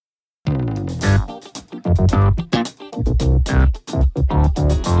Hey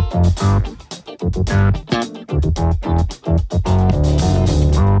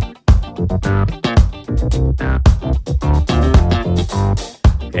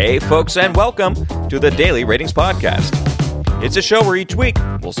folks, and welcome to the Daily Ratings Podcast. It's a show where each week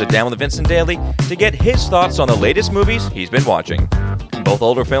we'll sit down with Vincent Daly to get his thoughts on the latest movies he's been watching, both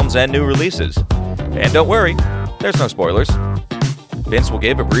older films and new releases. And don't worry, there's no spoilers. Vince will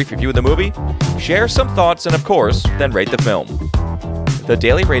give a brief review of the movie, share some thoughts, and of course, then rate the film. The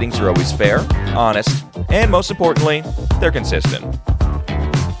daily ratings are always fair, honest, and most importantly, they're consistent.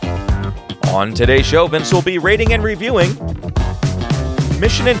 On today's show, Vince will be rating and reviewing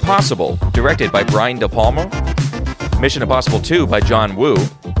Mission Impossible, directed by Brian De Palma, Mission Impossible 2 by John Woo,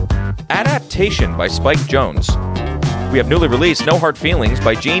 Adaptation by Spike Jonze. We have newly released No Hard Feelings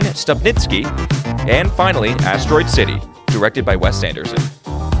by Gene Stupnitsky, and finally, Asteroid City, directed by Wes Anderson.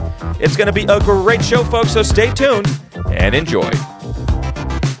 It's going to be a great show, folks, so stay tuned and enjoy.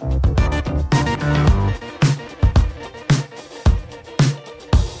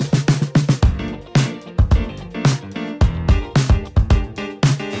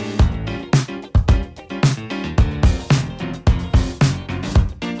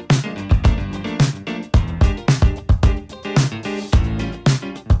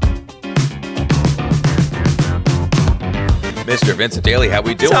 Mr. Vincent Daly, how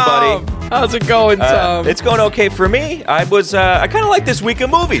we doing, Tom, buddy? How's it going, Tom? It's going okay for me. I kind of like this week of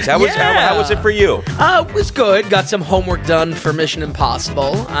movies. How was it for you? It was good. Got some homework done for Mission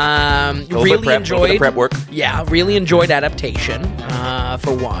Impossible. Really enjoyed prep work. Yeah, really enjoyed Adaptation.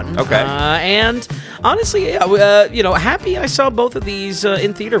 For one. Okay. And honestly, happy I saw both of these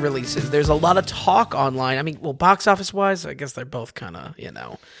in theater releases. There's a lot of talk online. I mean, well, box office wise, I guess they're both kind of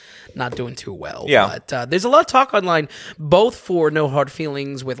not doing too well. Yeah. But there's a lot of talk online, both for No Hard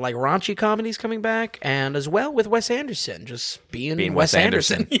Feelings with like raunchy comedies coming back, and as well with Wes Anderson just being Wes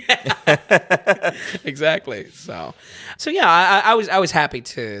Anderson. Yeah. Exactly. So yeah, I was happy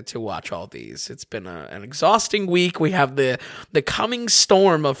to watch all these. It's been an exhausting week. We have the coming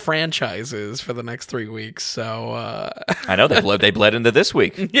storm of franchises for the next 3 weeks. So I know they bled into this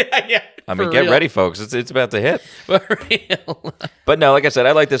week. Yeah. I mean, get ready, folks. It's about to hit. For real. But no, like I said,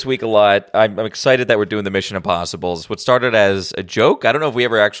 I like this week a lot. I'm excited that we're doing the Mission Impossibles. What started as a joke, I don't know if we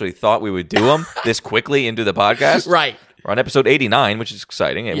ever actually thought we would do them this quickly into the podcast. Right. We're on episode 89, which is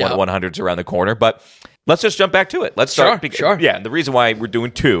exciting. And 100's around the corner. But let's just jump back to it. Let's start. Sure. Yeah, the reason why we're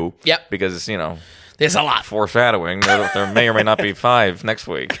doing 2. Yep. Because, there's a lot. Foreshadowing. There may or may not be 5 next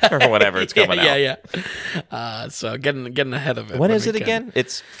week or whatever it's coming out. Yeah. So getting ahead of it. What is it again?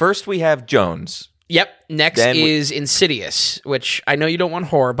 It's first we have Jones. Yep. Next is Insidious, which I know you don't want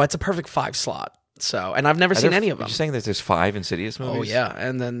horror, but it's a perfect 5 slot. So, and I've never seen any of them. You're saying that there's 5 Insidious movies? Oh yeah,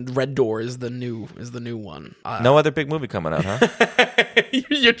 and then Red Door is the new one. No other big movie coming out, huh?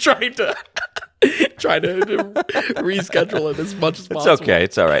 You're trying to reschedule it as much as possible. It's okay.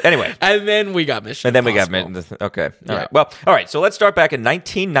 It's all right. Anyway. And then we got Mission Impossible. Okay. All right. Well, all right. So let's start back in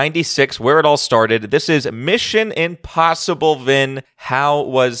 1996, where it all started. This is Mission Impossible, Vin. How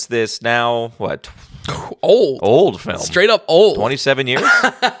was this now? What? Old film. Straight up old. 27 years?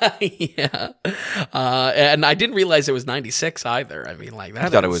 Yeah. And I didn't realize it was 96 either. I mean, like that. I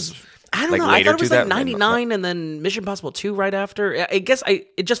thought it was... I don't know. I thought it was like 99 and then Mission Impossible 2 right after. I guess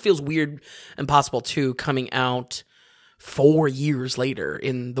it just feels weird, Impossible 2 coming out 4 years later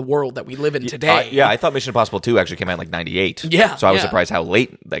in the world that we live in today. I thought Mission Impossible 2 actually came out in like 98. Yeah. So I was surprised how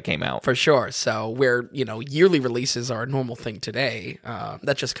late that came out. For sure. So where, yearly releases are a normal thing today,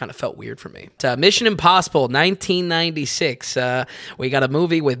 that just kind of felt weird for me. Mission Impossible, 1996. We got a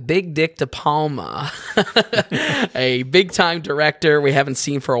movie with Big Dick De Palma, a big-time director we haven't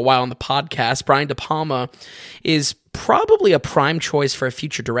seen for a while on the podcast. Brian De Palma is probably a prime choice for a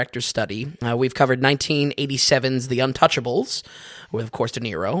future director's study. We've covered 1987's The Untouchables, with, of course, De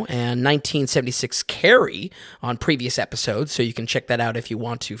Niro, and 1976 Carrie on previous episodes, so you can check that out if you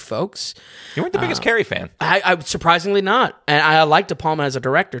want to, folks. You weren't the biggest Carrie fan. I surprisingly not. And I like De Palma as a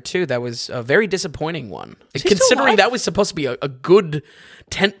director, too. That was a very disappointing one. Considering that was supposed to be a good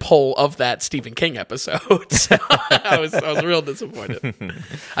tentpole of that Stephen King episode. So I was real disappointed.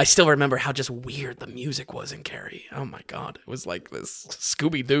 I still remember how just weird the music was in Carrie. Oh my God. It was like this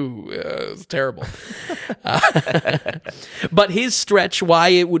Scooby-Doo. It was terrible. But his stretch, why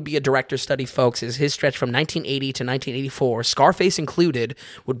it would be a director's study, folks, is his stretch from 1980 to 1984, Scarface included,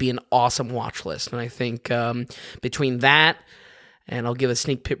 would be an awesome watch list. And I think between that And I'll give a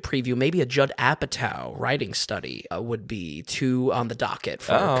sneak preview. Maybe a Judd Apatow writing study would be two on the docket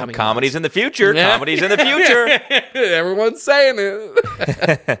for coming comedies in the future. Comedies in the future. Everyone's saying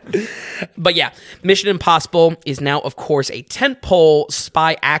it. But yeah, Mission Impossible is now, of course, a tentpole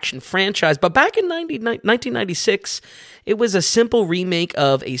spy action franchise. But back in 1996, it was a simple remake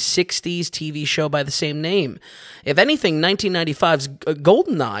of a 60s TV show by the same name. If anything, 1995's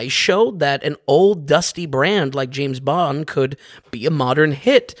GoldenEye showed that an old dusty brand like James Bond could be a modern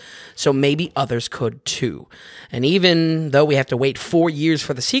hit, so maybe others could too. And even though we have to wait 4 years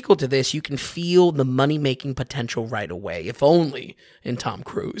for the sequel to this, you can feel the money-making potential right away, if only in Tom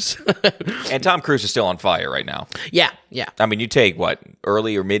Cruise. And Tom Cruise is still on fire right now. Yeah. I mean, you take,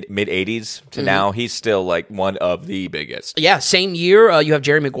 early or mid-80s to now, he's still, one of the biggest. Yeah, same year, you have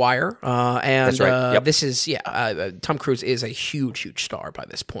Jerry Maguire, and That's right. Yep. this is, Tom Cruise is a huge star by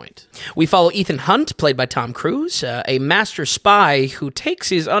this point. We follow Ethan Hunt, played by Tom Cruise, a master spy who takes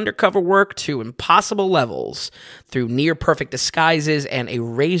his undercover work to impossible levels through near-perfect disguises and a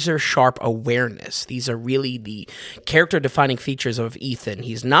razor-sharp awareness. These are really the character-defining features of Ethan.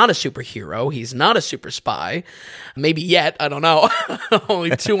 He's not a superhero. He's not a super spy. Maybe yet. I don't know.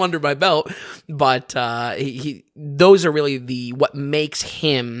 Only 2 under my belt. But those are really what makes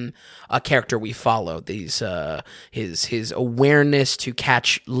him a character we follow. These his awareness to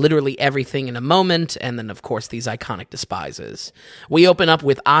catch literally everything in a moment, and then of course these iconic disguises. We open up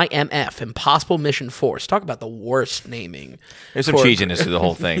with IMF, Impossible Mission Force. Talk about the worst naming. There's some cheesiness to the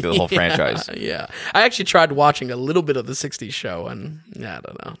whole thing, to the whole franchise. Yeah, I actually tried watching a little bit of the '60s show, and I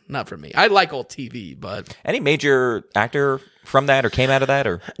don't know, not for me. I like old TV, but any major actor from that or came out of that,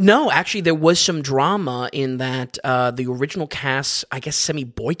 or no? Actually, there was some drama in that the original cast, I guess,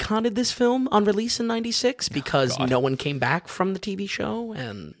 semi-boycotted this film on release in '96 because no one came back from the TV show,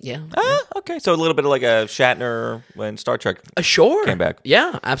 and okay, so a little bit of like a Shatner when Star Trek sure came back.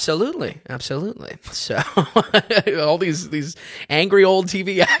 Yeah, absolutely. So all these angry old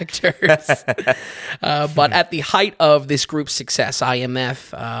TV actors, but at the height of this group's success,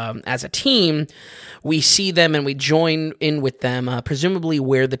 IMF as a team, we see them and we join in with them, presumably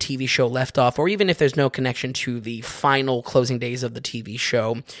where the TV show left off, or even if there's no connection to the final closing days of the TV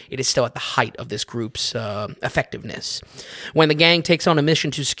show, it is still at the height of this group's effectiveness. When the gang takes on a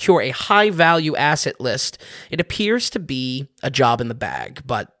mission to secure a high-value asset list, it appears to be a job in the bag,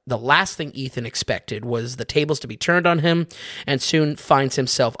 but the last thing Ethan expected was the tables to be turned on him, and soon finds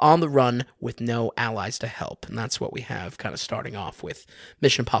himself on the run with no allies to help. And that's what we have kind of starting off with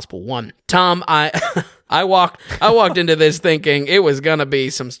Mission Impossible 1. Tom, I walked into this thinking it was going to be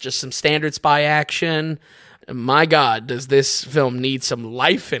some standard spy action. My God, does this film need some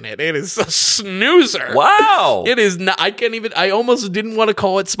life in it? It is a snoozer. Wow. It is not, I almost didn't want to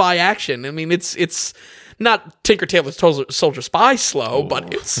call it spy action. I mean, it's not Tinker Tailor Soldier Spy slow, but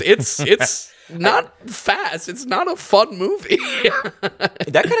it's not fast. It's not a fun movie.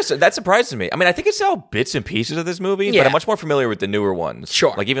 that surprises me. I mean, I think it's all bits and pieces of this movie, but I'm much more familiar with the newer ones.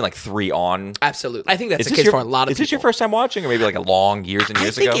 Sure, like even like 3 on. Absolutely, I think that's the case for a lot of people. Is this your first time watching, or maybe like a long years and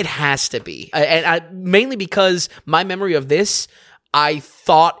years ago? I think it has to be, and mainly because my memory of this, I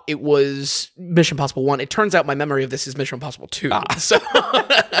thought it was Mission Impossible 1. It turns out my memory of this is Mission Impossible 2. So.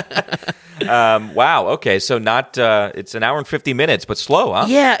 Wow. Okay. So not. It's an hour and 50 minutes, but slow, huh?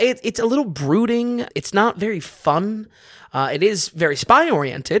 Yeah. It's a little brooding. It's not very fun. It is very spy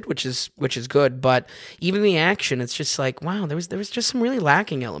oriented, which is good. But even the action, it's just like, wow, there was just some really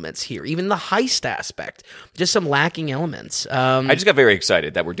lacking elements here. Even the heist aspect, just some lacking elements. I just got very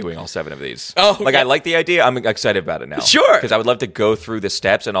excited that we're doing all 7 of these. Oh, I like the idea. I'm excited about it now. Sure, because I would love to go through the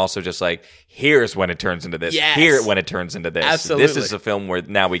steps and also just like, here's when it turns into this. Yes. Here when it turns into this. Absolutely. This is a film where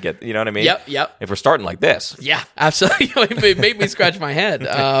now we get. You know what I mean? Yep. If we're starting like this. Yeah, absolutely. It made me scratch my head.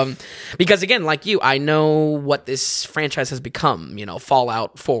 Because again, like you, I know what this franchise has become,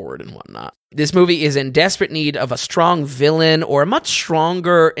 Fallout forward and whatnot. This movie is in desperate need of a strong villain or a much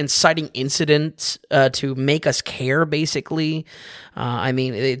stronger inciting incident to make us care, basically. I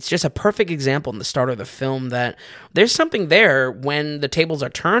mean, it's just a perfect example in the start of the film that there's something there when the tables are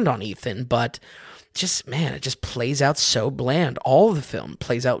turned on Ethan, but it just plays out so bland. All of the film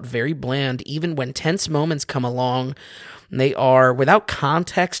plays out very bland, even when tense moments come along. They are without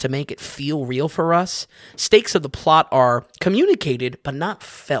context to make it feel real for us. Stakes of the plot are communicated, but not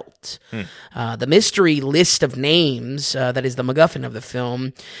felt. The mystery list of names, that is the MacGuffin of the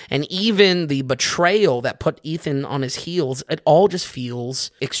film, and even the betrayal that put Ethan on his heels, it all just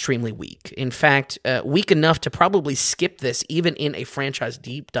feels extremely weak. In fact, weak enough to probably skip this, even in a franchise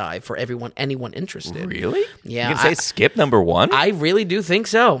deep dive for anyone interested. Really? Yeah. You can say skip number 1? I really do think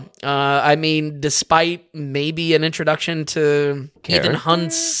so. I mean, despite maybe an introduction into Ethan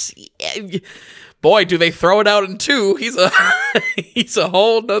Hunt's... Boy, do they throw it out in 2. He's a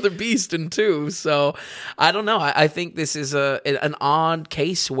whole nother beast in 2. So I don't know. I think this is an odd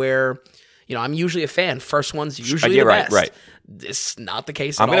case where, I'm usually a fan. First one's usually the best. Right. It's not the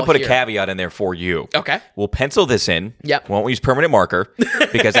case. I'm going to put a caveat in there for you. Okay. We'll pencil this in. Yep. Won't use permanent marker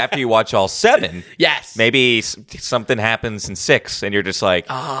because after you watch all 7, yes, maybe something happens in 6 and you're just like,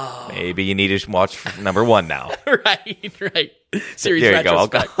 maybe you need to watch number 1 now. Right. Series there you go.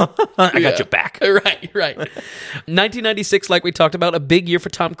 I got you back. Right. 1996, like we talked about, a big year for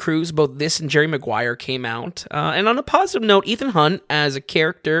Tom Cruise. Both this and Jerry Maguire came out. And on a positive note, Ethan Hunt as a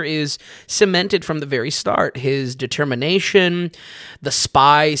character is cemented from the very start. His determination, the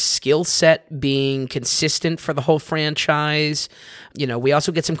spy skill set being consistent for the whole franchise. We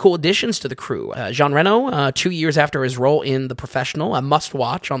also get some cool additions to the crew. Jean Reno, 2 years after his role in The Professional, a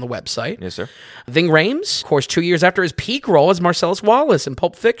must-watch on the website. Yes, sir. Ving Rhames, of course, 2 years after his peak role as Marcellus Wallace in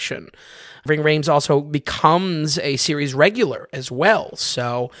Pulp Fiction. Ving Rhames also becomes a series regular as well.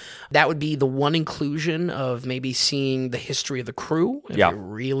 So that would be the one inclusion of maybe seeing the history of the crew. If you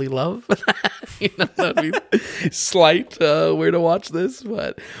really love that'd be slight where to watch this.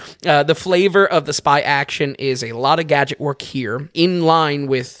 But the flavor of the spy action is a lot of gadget work here, in line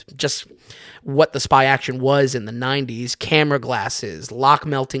with just what the spy action was in the 90s. Camera glasses,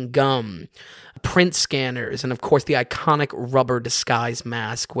 lock-melting gum, print scanners, and of course the iconic rubber disguise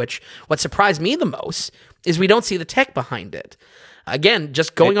mask, which what surprised me the most is we don't see the tech behind it. Again,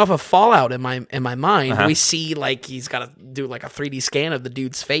 just going off of Fallout in my mind, we see like he's got to do like a 3D scan of the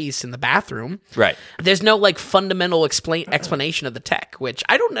dude's face in the bathroom. Right. There's no like fundamental explanation of the tech, which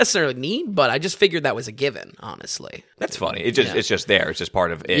I don't necessarily need, but I just figured that was a given, honestly. That's funny. It's just there. It's just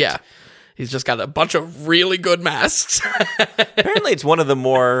part of it. Yeah. He's just got a bunch of really good masks. Apparently, it's one of the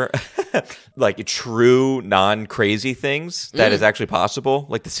more like true, non-crazy things that is actually possible.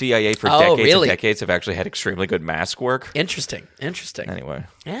 Like the CIA for decades and decades have actually had extremely good mask work. Interesting. Anyway,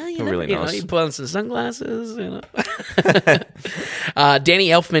 yeah, who really knows? You put on some sunglasses. Danny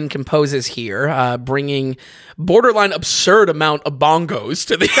Elfman composes here, bringing borderline absurd amount of bongos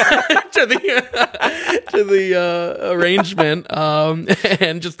to the to the arrangement,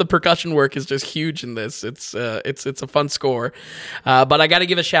 and just the percussion work is just huge in this. It's a fun score, but I got to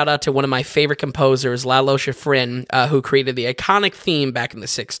give a shout out to one of my favorite composers, Lalo Schifrin, who created the iconic theme back in the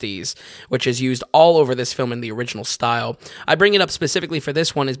 60s, which is used all over this film in the original style. I bring it up specifically for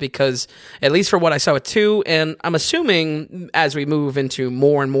this one is because, at least for what I saw at 2, and I'm assuming as we move into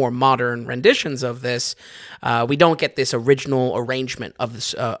more and more modern renditions of this, we don't get this original arrangement of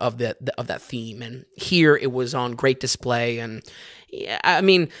this of that theme, and here it was on great display. And yeah, I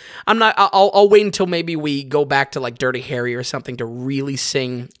mean, I'll wait until maybe we go back to like Dirty Harry or something to really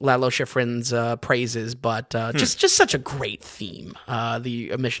sing Lalo Schifrin's praises, but just such a great theme,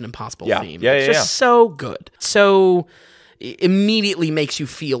 the Mission Impossible theme. Just so good. So immediately makes you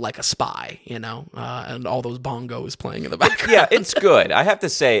feel like a spy, and all those bongos playing in the background. Yeah, it's good. I have to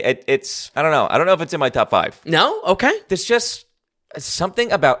say, it's, I don't know if it's in my top 5. No? Okay. There's just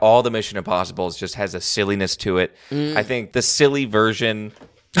something about all the Mission Impossibles just has a silliness to it. I think the silly version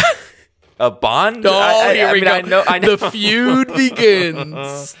of Bond. Here we go. I know. The feud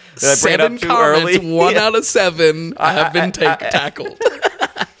begins. 7 comments, 1 out of 7 have been tackled.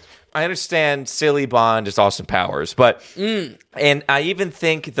 I understand silly Bond is Austin Powers, but and I even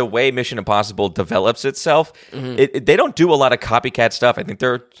think the way Mission Impossible develops itself, they don't do a lot of copycat stuff. I think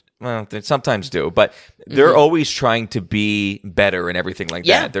they sometimes do, but they're always trying to be better and everything like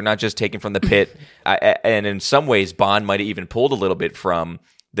that. They're not just taking from the pit. And in some ways, Bond might have even pulled a little bit from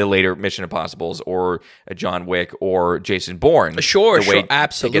the later Mission Impossibles or John Wick or Jason Bourne. Sure,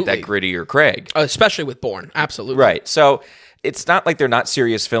 absolutely. To get that grittier Craig. Especially with Bourne, absolutely. Right, so it's not like they're not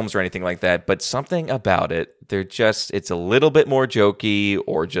serious films or anything like that, but something about it, it's a little bit more jokey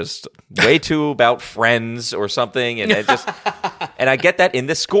or just way too about friends or something. And and I get that in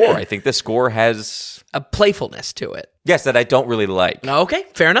the score. I think the score has a playfulness to it. Yes, that I don't really like. Okay,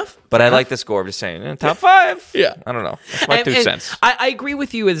 fair enough. But I like the score. I'm just saying, top 5. Yeah. I don't know. That's my 2 cents. I agree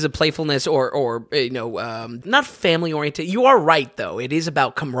with you as a playfulness or not family oriented. You are right, though. It is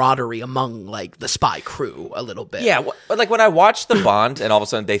about camaraderie among like the spy crew a little bit. Yeah, like when I watch the Bond and all of a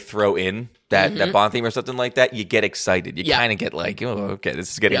sudden they throw in that Bond theme or something like that, you get excited. You kind of get like, oh, okay,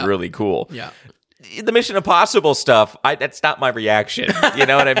 this is getting really cool. Yeah. The Mission Impossible stuff, that's not my reaction. You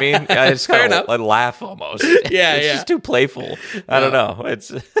know what I mean? I just kind of laugh almost. It's just too playful. I don't know.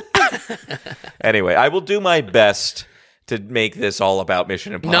 It's anyway, I will do my best to make this all about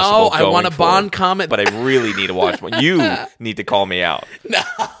Mission Impossible. No, I want a Bond comment. But I really need to watch one. You need to call me out. No.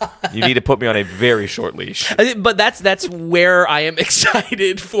 You need to put me on a very short leash. But that's where I am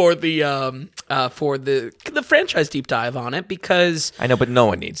excited for the franchise deep dive on it, because I know, but no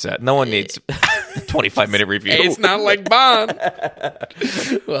one needs that. No one needs a 25-minute review. it's not like Bond.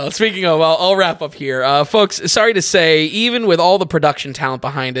 Well, speaking of, I'll wrap up here. Folks, sorry to say, even with all the production talent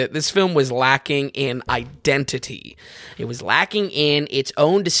behind it, this film was lacking in identity. It was lacking in its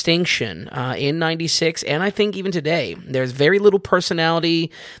own distinction in 96, and I think even today. There's very little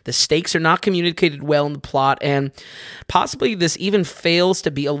personality, the stakes are not communicated well in the plot, and possibly this even fails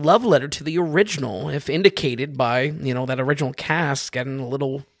to be a love letter to the original, if indicated by, that original cast getting a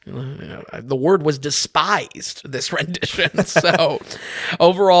little... the word was despised, this rendition. So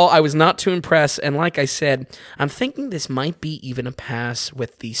overall, I was not too impressed, and like I said, I'm thinking this might be even a pass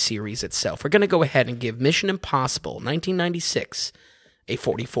with the series itself. We're going to go ahead and give Mission Impossible 1996 a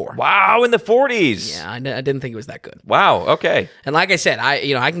 44. Wow, in the 40s. Yeah, I didn't think it was that good. Wow, okay. And like I said,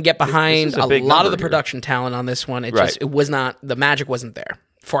 I can get behind a lot of the production talent on this one. It was not, the magic wasn't there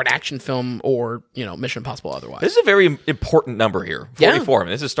for an action film or, Mission Impossible otherwise. This is a very important number here. 44. Yeah. I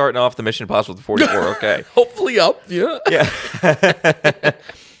mean, this is starting off the Mission Impossible with 44. Okay. Hopefully up, yeah. Yeah.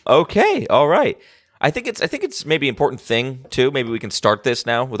 Okay, all right. I think it's maybe an important thing, too. Maybe we can start this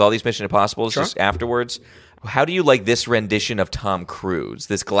now with all these Mission Impossibles just afterwards. How do you like this rendition of Tom Cruise,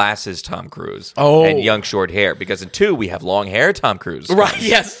 this glasses Tom Cruise, and young short hair? Because in 2, we have long hair Tom Cruise. Right,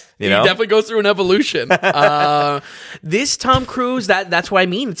 yes. He definitely goes through an evolution. This Tom Cruise, that's what I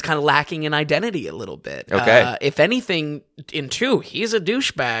mean. It's kind of lacking in identity a little bit. Okay. If anything, in 2, he's a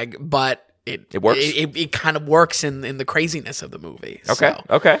douchebag, but it works. It kind of works in the craziness of the movie. Okay. So,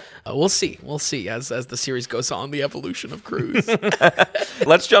 okay. We'll see as the series goes on, the evolution of Cruise.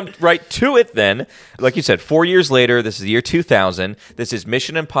 Let's jump right to it then. Like you said, 4 years later, this is the year 2000. This is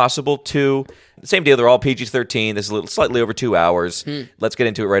Mission Impossible 2. Same deal. They're all PG-13. This is slightly over 2 hours. Let's get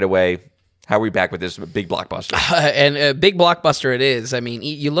into it right away. How are we back with this big blockbuster? And a big blockbuster it is. I mean,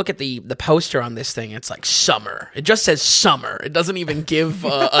 you look at the poster on this thing, it's like summer. It just says summer. It doesn't even give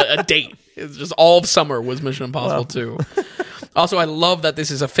a date. It's just all of summer was Mission Impossible 2. Also, I love that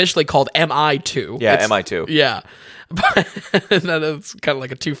this is officially called MI2. Yeah, MI2. Yeah. It's kind of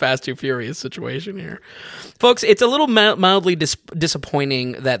like a Too Fast, Too Furious situation here. Folks, it's a little mildly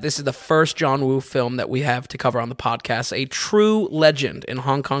disappointing that this is the first John Woo film that we have to cover on the podcast, a true legend in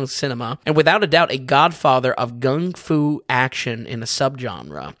Hong Kong cinema, and without a doubt, a godfather of gung fu action in a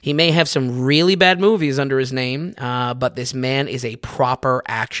subgenre. He may have some really bad movies under his name, but this man is a proper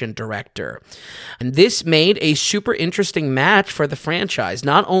action director. And this made a super interesting match for the franchise,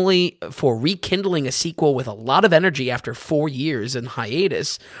 not only for rekindling a sequel with a lot of energy after 4 years in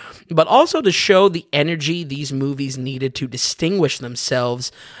hiatus, but also to show the energy these movies needed to distinguish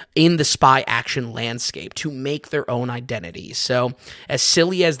themselves in the spy action landscape, to make their own identity. So, as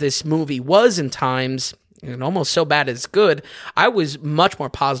silly as this movie was in times, and almost so bad it's good, I was much more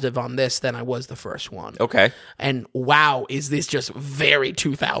positive on this than I was the first one. Okay. And wow, is this just very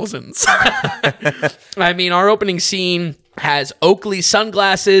 2000s. I mean, our opening scene has Oakley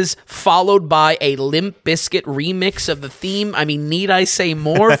sunglasses, followed by a Limp Bizkit remix of the theme. I mean, need I say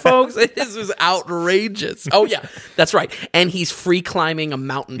more, folks? This is outrageous. Oh, yeah, that's right. And he's free climbing a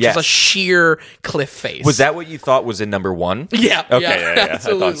mountain, just a sheer cliff face. Was that what you thought was in number 1? Yeah. Okay, yeah,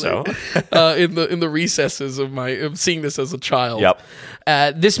 absolutely. I thought so. In the recesses of seeing this as a child. Yep.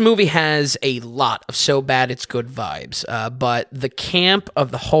 This movie has a lot of so bad it's good vibes, but the camp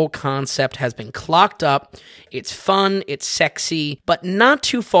of the whole concept has been clocked up. It's fun, it's sexy, but not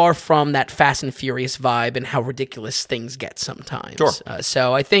too far from that Fast and Furious vibe and how ridiculous things get sometimes. Sure.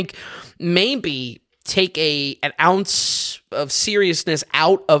 So I think maybe take an ounce of seriousness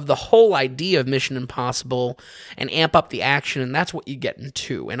out of the whole idea of Mission Impossible and amp up the action, and that's what you get in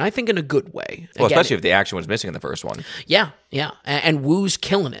 2, and I think in a good way. Well, especially if the action was missing in the first one. Yeah. And Woo's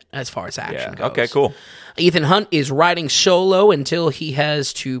killing it as far as action goes. Okay, cool. Ethan Hunt is riding solo until he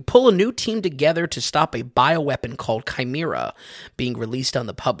has to pull a new team together to stop a bioweapon called Chimera being released on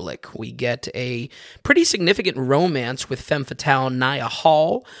the public. We get a pretty significant romance with femme fatale Nia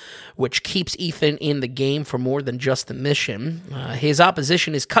Hall, which keeps Ethan in the game for more than just the mission. His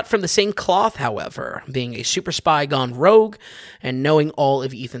opposition is cut from the same cloth, however, being a super spy gone rogue and knowing all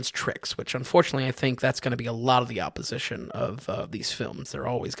of Ethan's tricks, which unfortunately I think that's going to be a lot of the opposition of these films. They're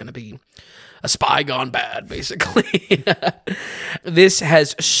always going to be a spy gone bad, basically. This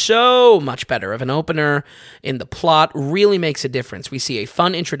has so much better of an opener in the plot, really makes a difference. We see a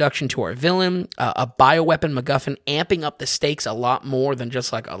fun introduction to our villain, a bioweapon MacGuffin amping up the stakes a lot more than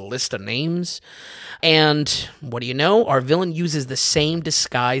just like a list of names. And what do you know? Our villain uses the same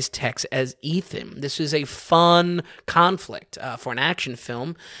disguise text as Ethan. This is a fun conflict for an action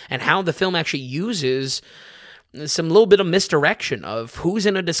film, and how the film actually uses some little bit of misdirection of who's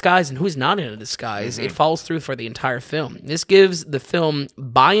in a disguise and who's not in a disguise. It follows through for the entire film. This gives the film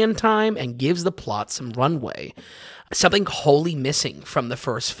buy-in time and gives the plot some runway. Something wholly missing from the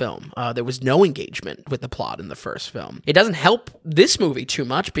first film. There was no engagement with the plot in the first film. It doesn't help this movie too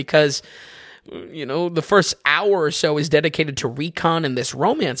much because, the first hour or so is dedicated to recon and this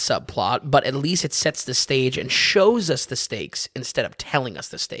romance subplot, but at least it sets the stage and shows us the stakes instead of telling us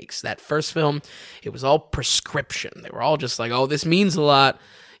the stakes. That first film, it was all prescription. They were all just like, oh, this means a lot.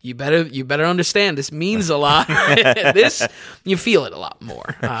 You better understand this means a lot. This, you feel it a lot more.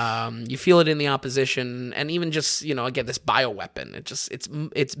 You feel it in the opposition, and even just, again, this bioweapon.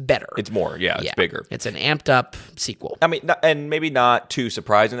 It's better. It's more, it's bigger. It's an amped up sequel. I mean, and maybe not too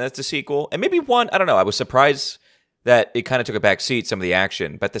surprising that it's a sequel. And maybe I don't know, I was surprised that it kind of took a back seat, some of the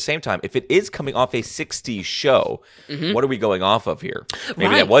action. But at the same time, if it is coming off a 60s show, what are we going off of here?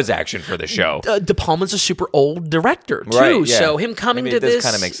 Maybe that was action for the show. De Palma's a super old director, too. Right, yeah. So him coming to this...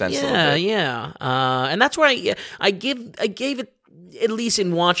 kind of makes sense a little bit. Yeah. And that's where I gave it, at least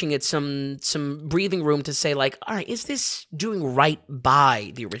in watching it, some breathing room to say, like, all right, is this doing right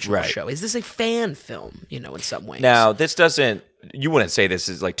by the original show? Is this a fan film, in some ways? Now, this doesn't... You wouldn't say this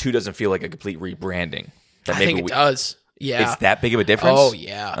is like 2 doesn't feel like a complete rebranding. I think it does. Yeah. It's that big of a difference? Oh,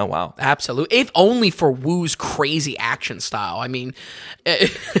 yeah. Oh, wow. Absolutely. If only for Woo's crazy action style. I mean,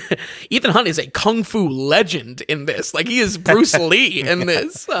 Ethan Hunt is a kung fu legend in this. Like, he is Bruce Lee in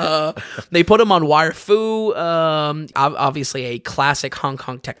this. They put him on wire fu, obviously a classic Hong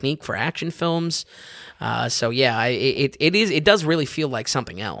Kong technique for action films. It does really feel like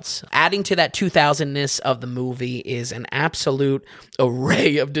something else. Adding to that 2000-ness of the movie is an absolute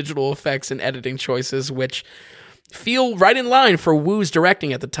array of digital effects and editing choices, which feel right in line for Woo's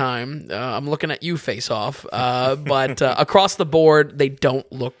directing at the time. I'm looking at you, Face Off. But across the board, they don't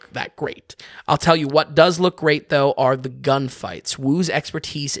look that great. I'll tell you what does look great, though, are the gunfights. Woo's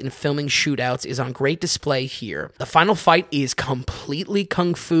expertise in filming shootouts is on great display here. The final fight is completely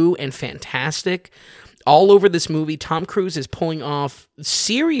kung fu and fantastic. All over this movie, Tom Cruise is pulling off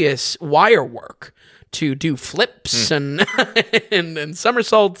serious wire work to do flips and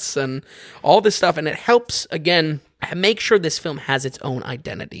somersaults and all this stuff. And it helps, again, make sure this film has its own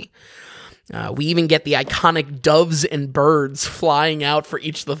identity. We even get the iconic doves and birds flying out for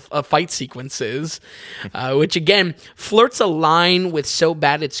each of the fight sequences, which, again, flirts a line with so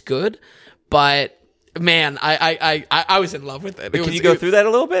bad it's good, but... Man, I was in love with it. Can you go through that a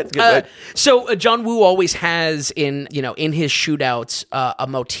little bit? So John Woo always has in his shootouts a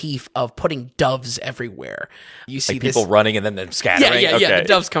motif of putting doves everywhere. You see like people running and then them scattering. Yeah, the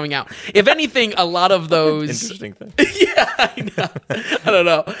doves coming out. If anything, a lot of those interesting thing. Yeah, I know. I don't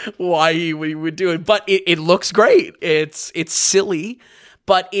know why he would do it, but it looks great. It's silly.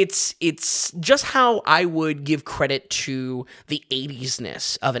 But it's just how I would give credit to the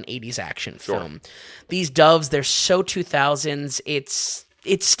 80s-ness of an 80s action film. These doves, they're so 2000s.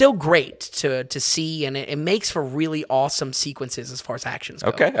 It's still great to see, and it makes for really awesome sequences as far as actions go.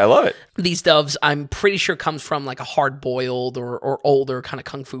 Okay, I love it. These doves, I'm pretty sure, comes from like a hard-boiled or older kind of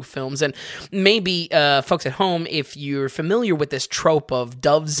kung fu films. And maybe, folks at home, if you're familiar with this trope of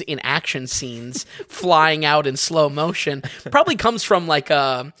doves in action scenes flying out in slow motion, probably comes from like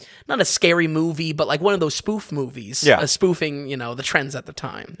not a scary movie, but like one of those spoof movies, spoofing, the trends at the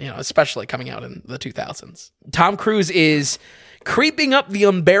time, especially coming out in the 2000s. Tom Cruise is creeping up the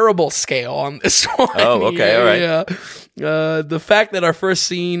unbearable scale on this one. Oh, okay, all right. Yeah. The fact that our first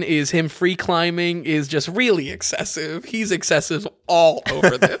scene is him free climbing is just really excessive. He's excessive all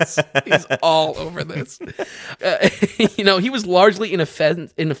over this. He's all over this. He was largely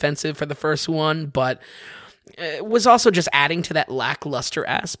inoffensive for the first one, but was also just adding to that lackluster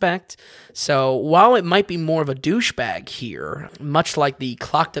aspect. So while it might be more of a douchebag here, much like the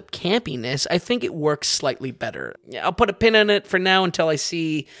clocked up campiness, I think it works slightly better. I'll put a pin in it for now until I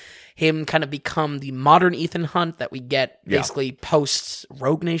see him kind of become the modern Ethan Hunt that we get basically post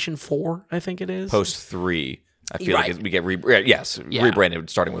Rogue Nation 4, I think it is. Post 3. I feel like we get rebranded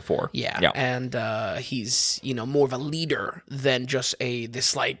starting with 4. Yeah. And he's, more of a leader than just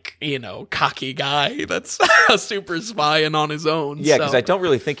this cocky guy that's a super spying on his own. Yeah, because I don't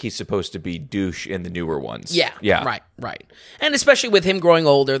really think he's supposed to be douche in the newer ones. Yeah. Right. And especially with him growing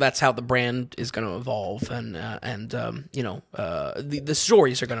older, that's how the brand is going to evolve, and the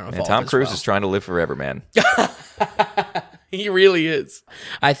stories are going to evolve. And Tom Cruise is trying to live forever, man. He really is.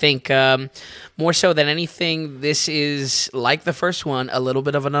 I think more so than anything, this is, like the first one, a little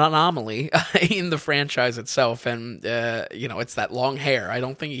bit of an anomaly in the franchise itself. And, it's that long hair. I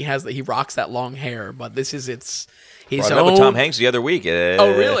don't think he rocks that long hair, but this is his Brought it up with Tom Hanks the other week.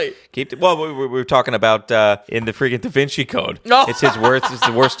 Oh, really? We were talking about in the freaking Da Vinci Code. Oh. It's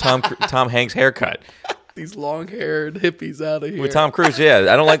the worst Tom Hanks haircut. These long-haired hippies out of here. With Tom Cruise, yeah.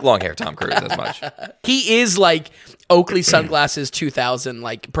 I don't like long-hair Tom Cruise as much. He is like Oakley Sunglasses 2000,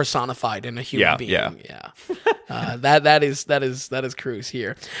 like personified in a human being. Yeah. That is Cruise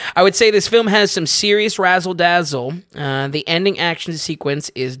here. I would say this film has some serious razzle-dazzle. The ending action sequence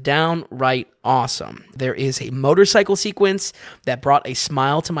is downright awesome. There is a motorcycle sequence that brought a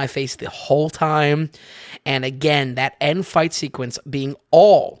smile to my face the whole time. And again, that end fight sequence being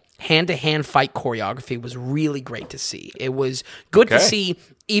all hand-to-hand fight choreography was really great to see. It was good to see,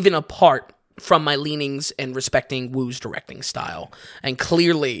 even apart from my leanings and respecting Woo's directing style. And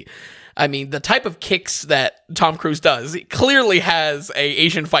clearly, I mean, the type of kicks that Tom Cruise does, he clearly has a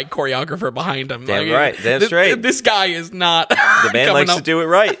Asian fight choreographer behind him. Damn right. Damn straight. This guy is not The man likes to do it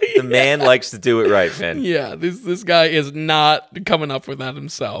right. The man likes to do it right, Finn. Yeah, this guy is not coming up with that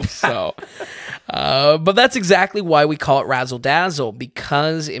himself. So, but that's exactly why we call it Razzle Dazzle,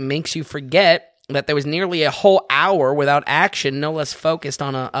 because it makes you forget that there was nearly a whole hour without action, no less focused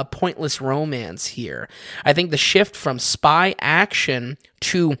on a pointless romance here. I think the shift from spy action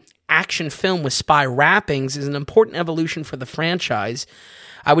to action film with spy wrappings is an important evolution for the franchise.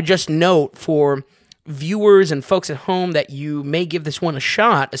 I would just note for viewers and folks at home that you may give this one a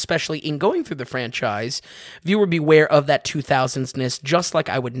shot, especially in going through the franchise, viewer beware of that 2000s-ness, just like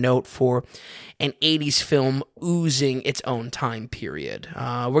I would note for an 80s film oozing its own time period.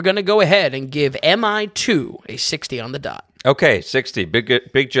 We're going to go ahead and give MI2 a 60 on the dot. Okay, 60.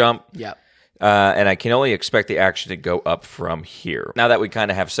 Big jump. Yep. And I can only expect the action to go up from here. Now that we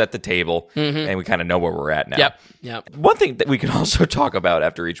kind of have set the table and we kind of know where we're at now. Yep. One thing that we can also talk about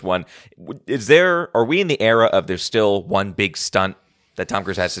after each one, are we in the era of there's still one big stunt that Tom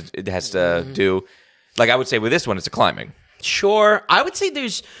Cruise has to do? Like I would say with this one, it's a climbing. Sure. I would say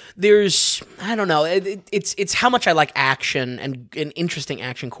there's I don't know. It's how much I like action and an interesting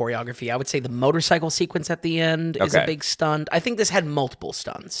action choreography. I would say the motorcycle sequence at the end is a big stunt. I think this had multiple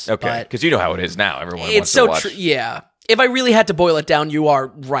stunts. Okay, because you know how it is now. Everyone wants it's to so watch. Yeah. If I really had to boil it down, you are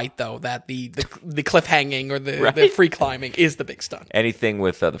right though that the cliffhanging or the free climbing is the big stunt. Anything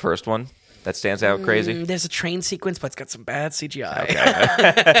with the first one that stands out crazy? There's a train sequence, but it's got some bad CGI.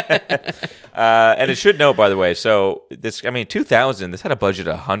 Okay. And it should note, by the way, so 2000, this had a budget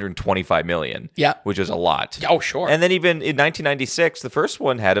of $125 million. Yeah. Which was a lot. Oh, sure. And then even in 1996, the first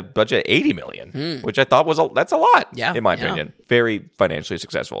one had a budget of $80 million, which I thought that's a lot, in my opinion. Very financially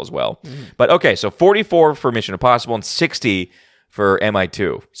successful as well. But okay, so 44 for Mission Impossible and 60 for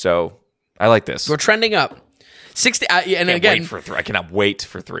MI2. So I like this. We're trending up. 60, and again, I cannot wait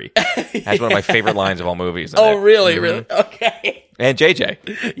for 3. That's one of my favorite lines of all movies. Oh, really? Really? Okay. And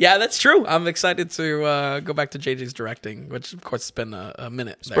JJ. Yeah, that's true. I'm excited to go back to JJ's directing, which of course has been a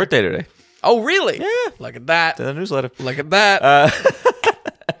minute. His birthday today. Oh, really? Yeah. Look at that. In the newsletter. Look at that.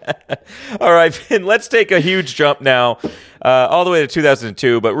 All right, Finn, let's take a huge jump now, all the way to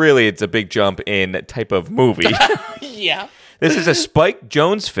 2002, but really it's a big jump in type of movie. Yeah. This is a Spike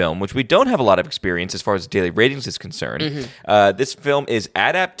Jonze film, which we don't have a lot of experience as far as daily ratings is concerned. This film is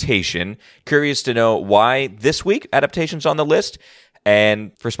Adaptation. Curious to know why this week Adaptation's on the list.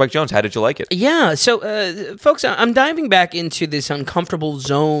 And for Spike Jonze, how did you like it? Yeah, so folks, I'm diving back into this uncomfortable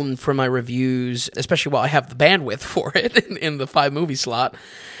zone for my reviews, especially while I have the bandwidth for it in the 5-movie slot.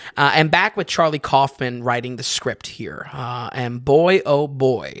 And back with Charlie Kaufman writing the script here. And boy, oh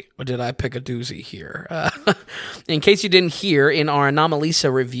boy, did I pick a doozy here. In case you didn't hear, in our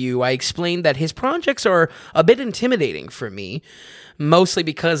Anomalisa review, I explained that his projects are a bit intimidating for me, mostly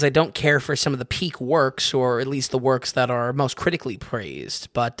because I don't care for some of the peak works, or at least the works that are most critically praised.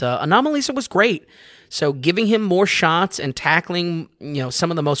 But Anomalisa was great. So giving him more shots and tackling,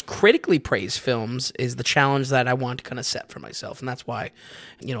 some of the most critically praised films is the challenge that I want to kind of set for myself. And that's why,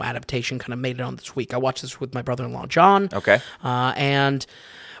 Adaptation kind of made it on this week. I watched this with my brother-in-law, John. Okay. And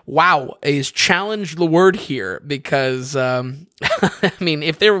wow, is challenge the word here? Because,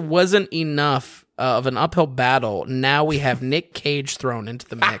 if there wasn't enough of an uphill battle, now we have Nick Cage thrown into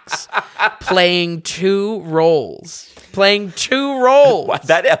the mix, playing two roles. I'll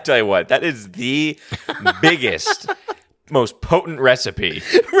tell you what, that is the biggest, most potent recipe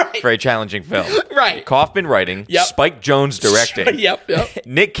for a challenging film. Right. Kaufman writing, Spike Jonze directing. Yep.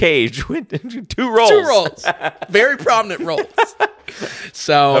 Nick Cage with 2 roles. 2 roles. Very prominent roles.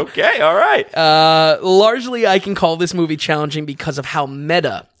 So Okay, all right. largely, I can call this movie challenging because of how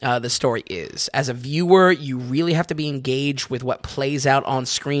meta the story is. As a viewer, you really have to be engaged with what plays out on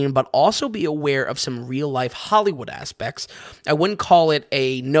screen, but also be aware of some real-life Hollywood aspects. I wouldn't call it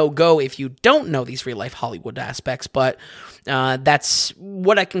a no-go if you don't know these real-life Hollywood aspects, but that's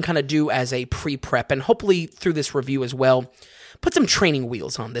what I can kind of do as a pre-prep, and hopefully through this review as well, put some training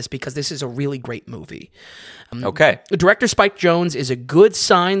wheels on this because this is a really great movie. Okay. Director Spike Jonze is a good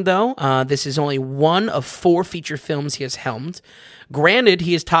sign, though. This is only one of 4 feature films he has helmed. Granted,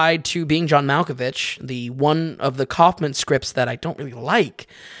 he is tied to being John Malkovich, the one of the Kaufman scripts that I don't really like,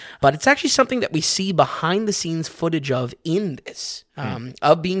 but it's actually something that we see behind-the-scenes footage of in this,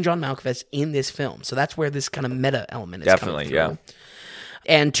 of being John Malkovich in this film. So that's where this kind of meta element is coming through. Yeah.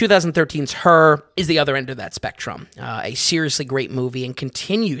 And 2013's Her is the other end of that spectrum. A seriously great movie and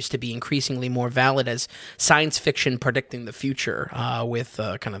continues to be increasingly more valid as science fiction predicting the future with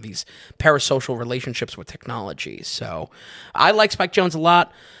kind of these parasocial relationships with technology. So I like Spike Jonze a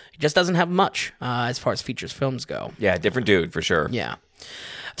lot. He just doesn't have much as far as features films go. Yeah, different dude for sure. Yeah.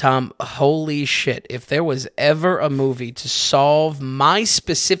 Tom, holy shit. If there was ever a movie to solve my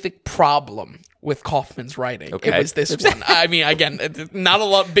specific problem with Kaufman's writing, it was this one. I mean, again, not a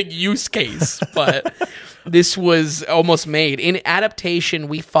lot big use case, but this was almost made. In Adaptation,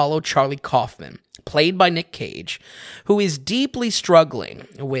 we follow Charlie Kaufman, played by Nick Cage, who is deeply struggling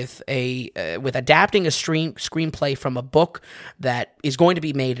with adapting a screenplay from a book that is going to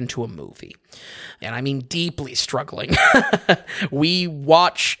be made into a movie. And I mean deeply struggling. We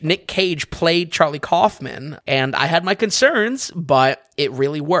watch Nick Cage play Charlie Kaufman, and I had my concerns, but it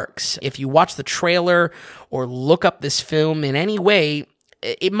really works. If you watch the trailer or look up this film in any way,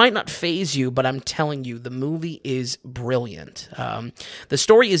 it might not faze you, but I'm telling you, the movie is brilliant. The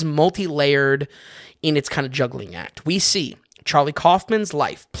story is multi-layered in its kind of juggling act. We see Charlie Kaufman's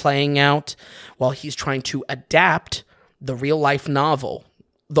life playing out while he's trying to adapt the real-life novel,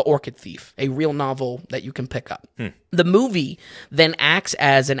 The Orchid Thief, a real novel that you can pick up. The movie then acts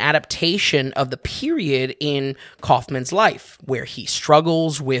as an adaptation of the period in Kaufman's life, where he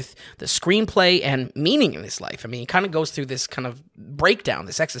struggles with the screenplay and meaning in his life. I mean, he kind of goes through this kind of breakdown,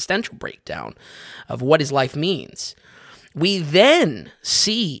 this existential breakdown of what his life means. We then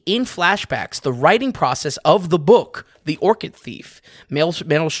see in flashbacks the writing process of the book, The Orchid Thief. Meryl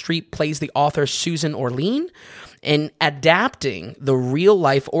Streep plays the author Susan Orlean, and adapting the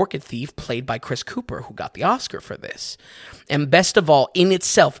real-life Orchid Thief played by Chris Cooper, who got the Oscar for this. And best of all, in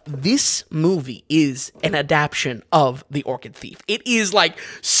itself, this movie is an adaptation of The Orchid Thief. It is like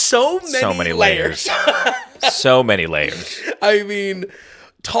so many layers. So many layers. I mean,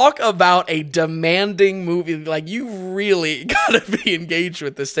 talk about a demanding movie. Like, you really gotta be engaged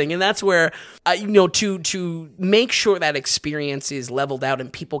with this thing. And that's where, to make sure that experience is leveled out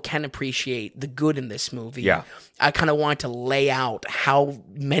and people can appreciate the good in this movie. Yeah. I kind of wanted to lay out how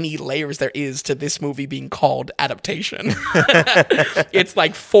many layers there is to this movie being called Adaptation. It's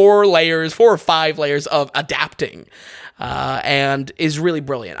like 4 or 5 layers of adapting. And is really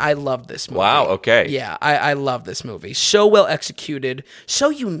brilliant. I love this movie. Wow, okay. Yeah, I love this movie. So well executed,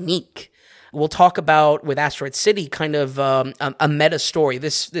 so unique. We'll talk about, with Asteroid City, kind of a meta story.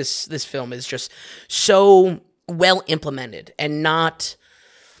 This film is just so well implemented and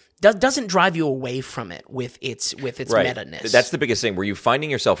doesn't drive you away from it with its meta-ness. That's the biggest thing. Were you finding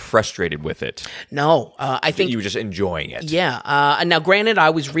yourself frustrated with it? No, I think you were just enjoying it. Yeah. Now, granted,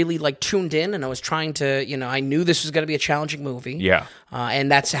 I was really tuned in, and I was trying to, I knew this was going to be a challenging movie. Yeah.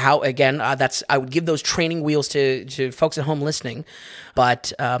 And that's how, again, I would give those training wheels to folks at home listening.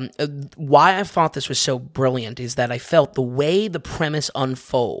 But why I thought this was so brilliant is that I felt the way the premise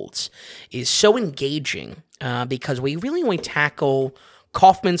unfolds is so engaging because we really only tackle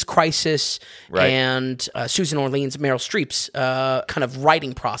Kaufman's crisis and Susan Orlean's, Meryl Streep's kind of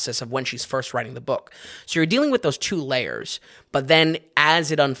writing process of when she's first writing the book. So you're dealing with those 2 layers, but then as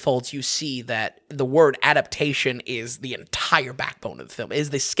it unfolds, you see that the word adaptation is the entire backbone of the film, is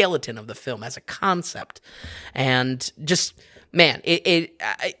the skeleton of the film as a concept. And just, man,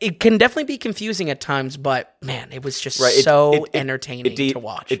 it can definitely be confusing at times, but man, it was just entertaining to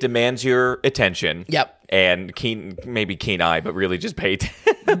watch. It demands your attention. Yep. And keen eye, but really just pay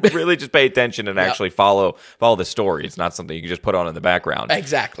attention and actually follow the story. It's not something you can just put on in the background.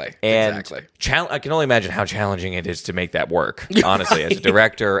 Exactly. I can only imagine how challenging it is to make that work. Honestly, as a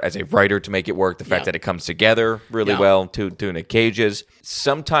director, as a writer, to make it work. The fact that it comes together really well to Nick Cage's.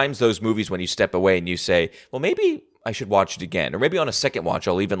 Sometimes those movies, when you step away and you say, well, maybe I should watch it again. Or maybe on a second watch,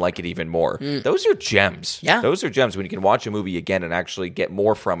 I'll even like it even more. Those are gems. Yeah. Those are gems when you can watch a movie again and actually get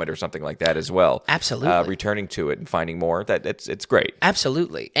more from it or something like that as well. Absolutely. Returning to it and finding more, it's great.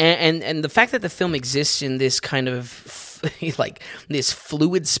 Absolutely. And the fact that the film exists in this kind of like this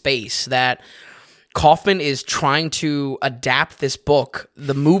fluid space that Kaufman is trying to adapt this book.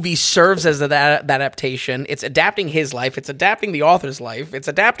 The movie serves as that adaptation. It's adapting his life. It's adapting the author's life. It's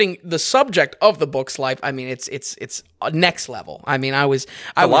adapting the subject of the book's life. I mean, it's next level. I mean, I was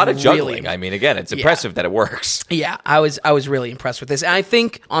a lot of juggling. I mean, again, it's impressive that it works. Yeah, I was really impressed with this. And I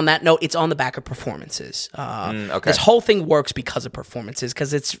think on that note, it's on the back of performances. Okay. This whole thing works because of performances,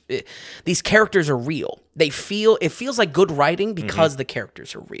 because these characters are real. It feels like good writing because the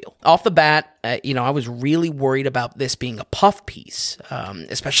characters are real. Off the bat, I was really worried about this being a puff piece,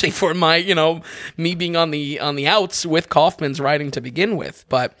 especially for my, me being on the outs with Kaufman's writing to begin with.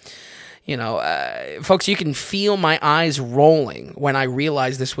 But, folks, you can feel my eyes rolling when I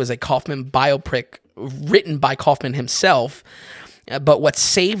realized this was a Kaufman biopic written by Kaufman himself. But what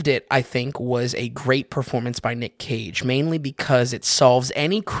saved it, I think, was a great performance by Nick Cage, mainly because it solves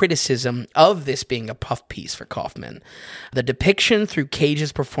any criticism of this being a puff piece for Kaufman. The depiction through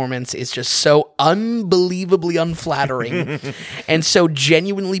Cage's performance is just so unbelievably unflattering and so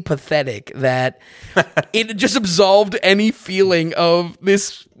genuinely pathetic that it just absolved any feeling of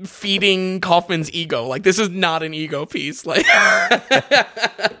this feeding Kaufman's ego. Like, this is not an ego piece. Like...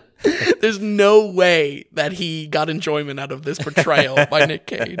 There's no way that he got enjoyment out of this portrayal by Nick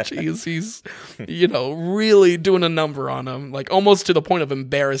Cage. He's really doing a number on him, like almost to the point of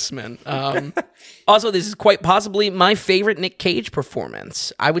embarrassment. Also, this is quite possibly my favorite Nick Cage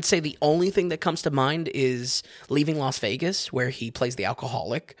performance. I would say the only thing that comes to mind is Leaving Las Vegas, where he plays the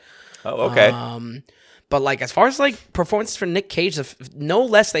alcoholic. Oh, okay. But like, as far as like performances for Nick Cage, no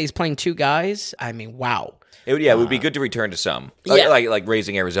less that he's playing two guys, I mean, wow. It would be good to return to some. Yeah. Like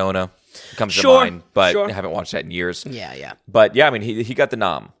Raising Arizona comes to mind, but I haven't watched that in years. Yeah. But yeah, I mean, he got the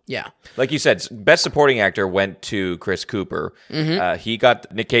nom. Yeah. Like you said, Best Supporting Actor went to Chris Cooper.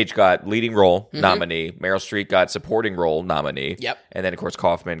 Nick Cage got Leading Role nominee. Meryl Streep got Supporting Role nominee. Yep. And then, of course,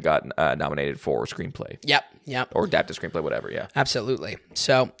 Kaufman got nominated for Screenplay. Yep. Or Adapted Screenplay, whatever, yeah. Absolutely.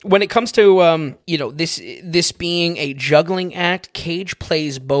 So when it comes to, this being a juggling act, Cage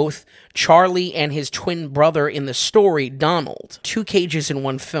plays both Charlie and his twin brother in the story, Donald. Two Cages in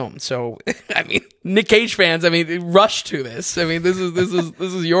one film. So, I mean, Nick Cage fans, rush to this. I mean, this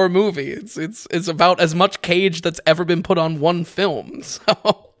is your movie. It's about as much Cage that's ever been put on one film.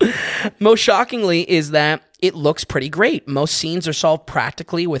 So, most shockingly is that it looks pretty great. Most scenes are solved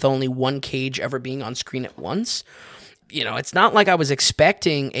practically with only one Cage ever being on screen at once. It's not like I was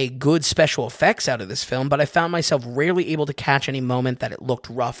expecting a good special effects out of this film, but I found myself rarely able to catch any moment that it looked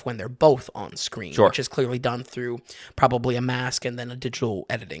rough when they're both on screen, which is clearly done through probably a mask and then a digital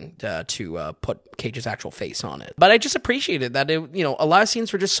editing to put Cage's actual face on it. But I just appreciated that a lot of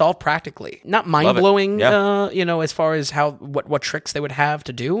scenes were just solved practically. Not mind-blowing, as far as what tricks they would have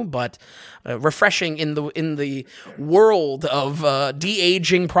to do, but refreshing in the world of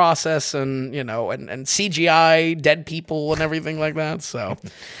de-aging process and CGI, dead people and everything like that. So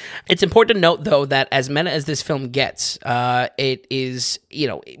it's important to note, though, that as meta as this film gets, it is,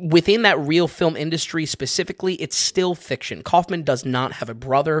 within that real film industry specifically, it's still fiction. Kaufman does not have a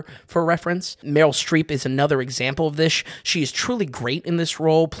brother, for reference. Meryl Streep is another example of this. She is truly great in this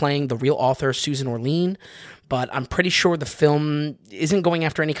role, playing the real author, Susan Orlean. But I'm pretty sure the film isn't going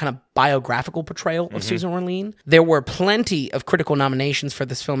after any kind of biographical portrayal of Susan Orlean. There were plenty of critical nominations for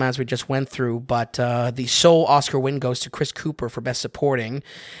this film, as we just went through, but the sole Oscar win goes to Chris Cooper for Best Supporting.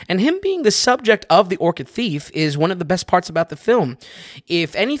 And him being the subject of The Orchid Thief is one of the best parts about the film.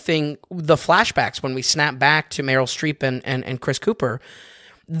 If anything, the flashbacks when we snap back to Meryl Streep and Chris Cooper,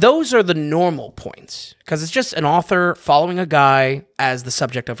 those are the normal points, because it's just an author following a guy as the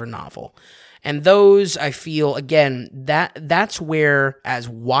subject of her novel. And those, I feel, again, that's where, as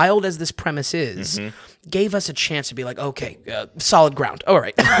wild as this premise is, gave us a chance to be like, okay, solid ground. All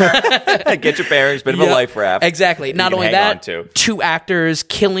right. Get your bearings, bit of a life raft. Exactly. Not only that, two actors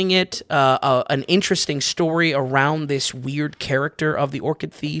killing it, an interesting story around this weird character of the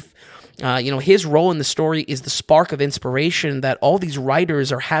Orchid Thief. His role in the story is the spark of inspiration that all these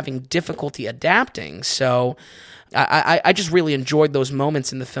writers are having difficulty adapting. So I just really enjoyed those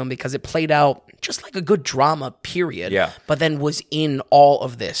moments in the film because it played out just like a good drama, period. Yeah. But then was in all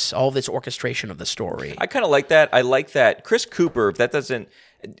this orchestration of the story. I kind of like that. I like that Chris Cooper, that doesn't...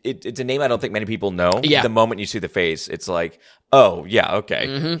 it's a name I don't think many people know. Yeah. The moment you see the face, it's like, oh, yeah,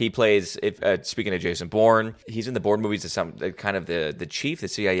 okay. He plays, speaking of Jason Bourne, he's in the Bourne movies as kind of the chief, the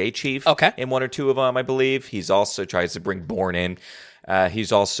CIA chief. Okay. In one or two of them, I believe. He's also tries to bring Bourne in.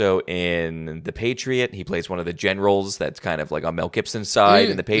 He's also in The Patriot. He plays one of the generals that's kind of like on Mel Gibson's side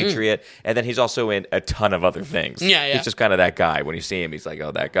in The Patriot. And then he's also in a ton of other things. Yeah. He's just kind of that guy. When you see him, he's like,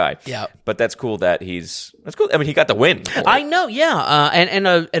 oh, that guy. Yeah. But that's cool that's cool. I mean, he got the win. I know, yeah. And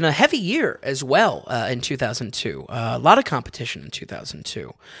a heavy year as well in 2002. A lot of competition in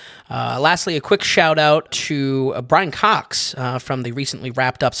 2002. Lastly, a quick shout out to Brian Cox from the recently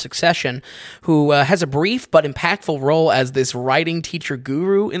wrapped up Succession, who has a brief but impactful role as this writing teacher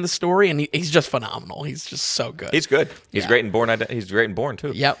guru in the story, and he's just phenomenal. He's just so good. He's good. He's great in Bourne. He's great in Bourne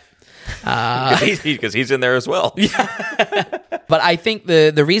too. Yep. Because he's in there as well. But I think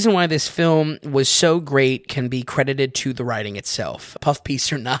the reason why this film was so great can be credited to the writing itself. Puff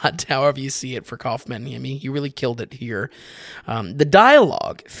piece or not, however you see it for Kaufman. I mean, he really killed it here. The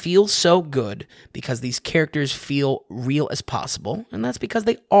dialogue feels so good because these characters feel real as possible, and that's because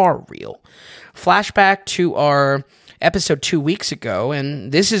they are real. Flashback to our episode 2 weeks ago,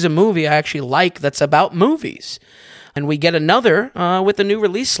 and this is a movie I actually like that's about movies. And we get another with a new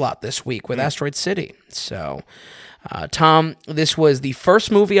release slot this week with Asteroid City. So, Tom, this was the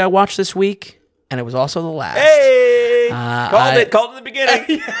first movie I watched this week, and it was also the last. Hey! Called it in the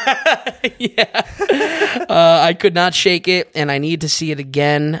beginning. I could not shake it, and I need to see it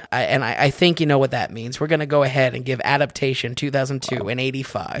again. I think you know what that means. We're going to go ahead and give Adaptation 2002 an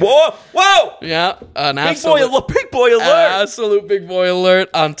 85. Whoa! Yeah. Big boy alert. Absolute big boy alert.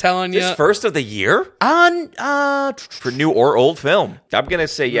 I'm telling you. This first of the year? For new or old film. I'm going to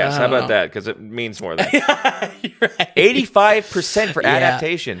say yes. How about that? Because it means more than that. You're right. 85% for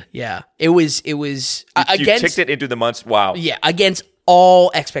Adaptation. Yeah. It was against... You ticked it into the months. Wow. Yeah, against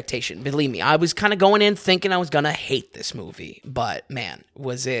all expectation. Believe me, I was kind of going in thinking I was going to hate this movie, but man,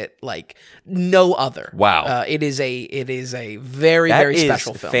 was it like no other. Wow. It is a very, very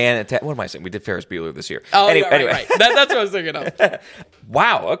special film. Fantastic. What am I saying? We did Ferris Bueller this year. Oh, anyway. Right. That's what I was thinking of.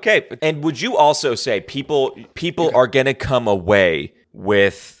 Wow. Okay. And would you also say people are going to come away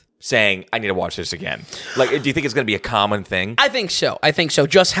with saying, I need to watch this again? Like, do you think it's going to be a common thing? I think so.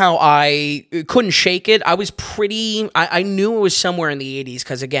 Just how I couldn't shake it. I was I knew it was somewhere in the 80s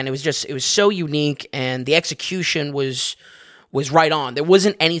because, again, it was so unique and the execution was right on. There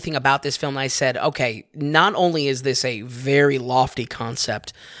wasn't anything about this film that I said, okay, not only is this a very lofty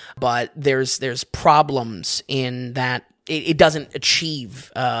concept, but there's problems in that it doesn't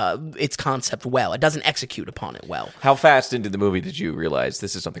achieve its concept well. It doesn't execute upon it well. How fast into the movie did you realize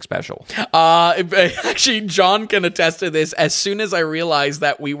this is something special? Actually, John can attest to this. As soon as I realized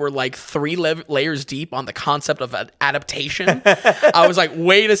that we were like 3 layers deep on the concept of an adaptation, I was like,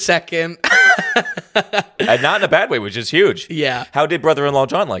 wait a second. And not in a bad way, which is huge. Yeah. How did brother-in-law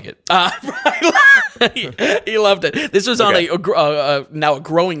John like it? He loved it. This was on now a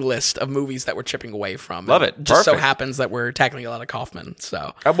growing list of movies that we're chipping away from. Love it. Just so happens that we're tackling a lot of Kaufman.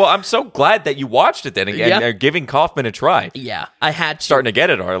 So, well, I'm so glad that you watched it then again. Are giving Kaufman a try. Yeah, I had to. Starting to get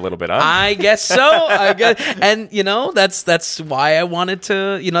it a little bit, huh? I guess so. And that's why I wanted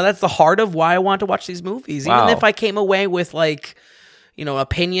to. That's the heart of why I wanted to watch these movies. Wow. Even if I came away with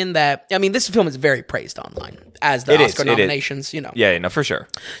opinion that, I mean, this film is very praised online as the Oscar nominations, Yeah, no, for sure.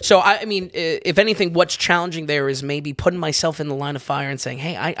 So, I mean, if anything, what's challenging there is maybe putting myself in the line of fire and saying,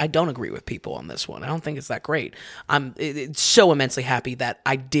 hey, I don't agree with people on this one. I don't think it's that great. I'm so immensely happy that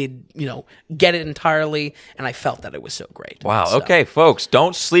I did, get it entirely, and I felt that it was so great. Wow, so. Okay, folks,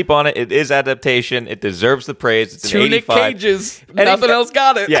 don't sleep on it. It is Adaptation. It deserves the praise. It's an 85. Nick Cages. Nothing else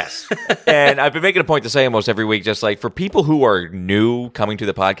got it. Yes. And I've been making a point to say almost every week, just like for people who are new coming to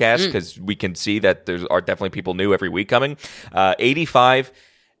the podcast, because we can see that there are definitely people new every week coming. 85,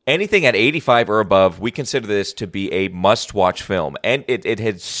 anything at 85 or above, we consider this to be a must-watch film. And it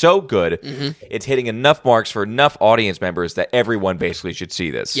hits so good. It's hitting enough marks for enough audience members that everyone basically should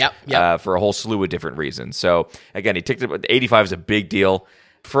see this. Yep. For a whole slew of different reasons. So, again, he ticked it. 85 is a big deal.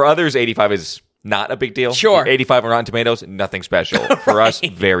 For others, 85 is not a big deal. Sure. 85 on Rotten Tomatoes, nothing special. For us,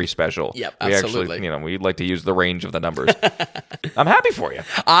 very special. Yep, we absolutely. Actually, we'd like to use the range of the numbers. I'm happy for you.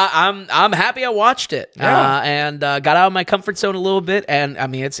 I'm happy I watched it. Yeah. And got out of my comfort zone a little bit. And I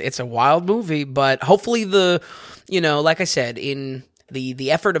mean, it's a wild movie, but hopefully like I said, in the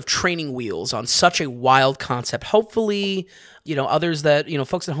effort of training wheels on such a wild concept, hopefully others that,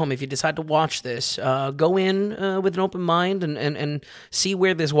 folks at home, if you decide to watch this, go in with an open mind and see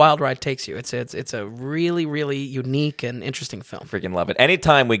where this wild ride takes you. It's a really, really unique and interesting film. Freaking love it.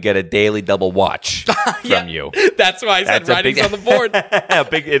 Anytime we get a daily double watch from you. That's why I said writing's on the board.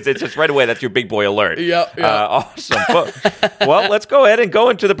 It's just right away. That's your big boy alert. Yep. Awesome. Well, let's go ahead and go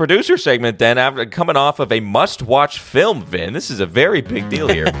into the producer segment then. After coming off of a must-watch film, Vin, this is a very big deal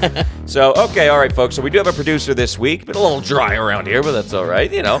here. So, okay, all right, folks. So we do have a producer this week. Been a little dry around here, but that's all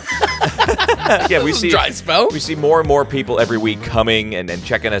right. Yeah, we see dry spell. We see more and more people every week coming and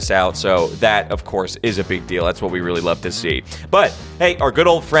checking us out. So that, of course, is a big deal. That's what we really love to see. But hey, our good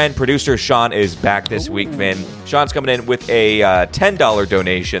old friend producer Sean is back this week, Vin. Sean's coming in with a $10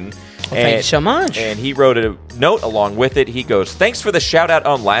 donation. Thank you so much. And he wrote a note along with it. He goes, "Thanks for the shout out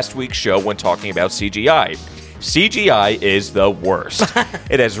on last week's show when talking about CGI. CGI is the worst.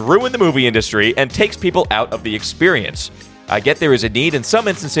 It has ruined the movie industry and takes people out of the experience. I get there is a need in some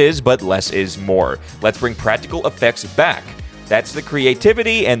instances, but less is more. Let's bring practical effects back. That's the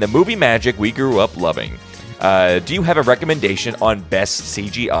creativity and the movie magic we grew up loving. Do you have a recommendation on best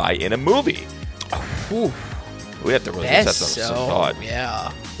CGI in a movie?" Ooh. We have to really set some thought.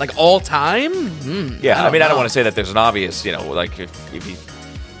 Yeah. Like all time? Yeah, I don't want to say that there's an obvious, like if you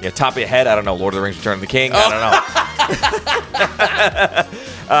top of your head, I don't know, Lord of the Rings, Return of the King, I don't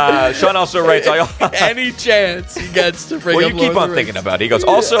know. Sean also writes, any chance he gets to bring well, up you keep Lord on of the thinking Rings. about it. He goes,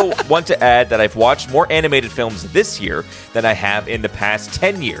 also want to add that I've watched more animated films this year than I have in the past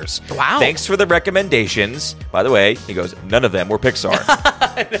 10 years. Wow. Thanks for the recommendations. By the way, he goes, none of them were Pixar.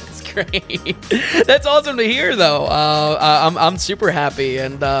 That's great. That's awesome to hear, though. I'm super happy,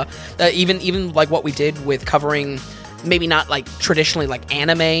 and even like what we did with covering, maybe not like traditionally like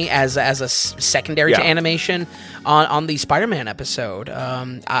anime as a secondary to animation on the Spider-Man episode.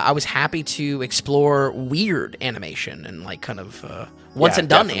 I was happy to explore weird animation and like kind of once and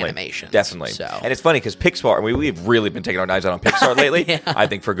done animation. Definitely. So. And it's funny because Pixar, we've really been taking our knives out on Pixar lately, I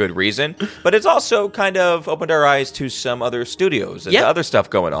think for good reason. But it's also kind of opened our eyes to some other studios and other stuff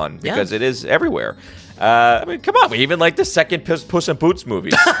going on because it is everywhere. Come on, we even like the second Puss in Boots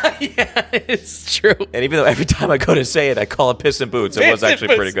movies. Yeah, it's true. And even though every time I go to say it, I call it Piss in Boots, it was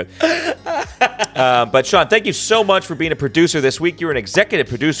actually pretty good. But Sean, thank you so much for being a producer this week. You're an executive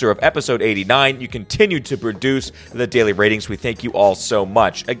producer of episode 89. You continue to produce the Daily Ratings. We thank you all so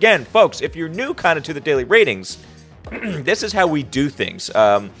much. Again, folks, if you're new kind of to the Daily Ratings, this is how we do things.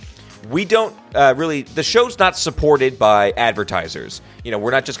 We don't the show's not supported by advertisers.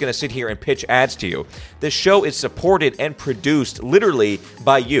 We're not just going to sit here and pitch ads to you. The show is supported and produced literally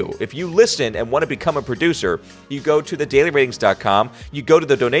by you. If you listen and want to become a producer, you go to thedailyratings.com, you go to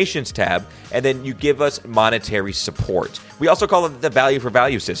the donations tab, and then you give us monetary support. We also call it the value for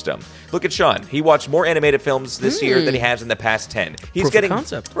value system. Look at Sean. He watched more animated films this year than he has in the past 10. He's getting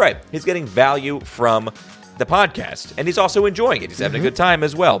concept. Right. He's getting value from the podcast, and he's also enjoying it. He's having a good time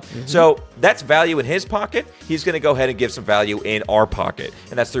as well. So that's value in his pocket. He's going to go ahead and give some value in our pocket,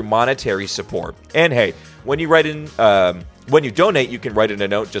 and that's through monetary support. And hey, when you write in, when you donate, you can write in a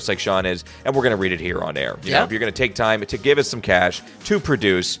note just like Sean is, and we're going to read it here on air. You know, if you're going to take time to give us some cash to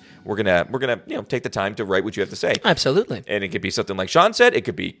produce, we're gonna take the time to write what you have to say. Absolutely. And it could be something like Sean said. It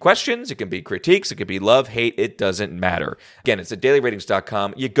could be questions. It could be critiques. It could be love, hate. It doesn't matter. Again, it's at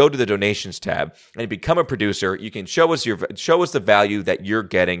dailyratings.com. You go to the donations tab and you become a producer. You can show us the value that you're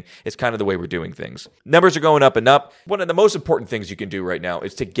getting. It's kind of the way we're doing things. Numbers are going up and up. One of the most important things you can do right now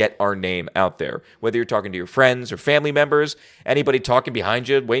is to get our name out there. Whether you're talking to your friends or family members, anybody talking behind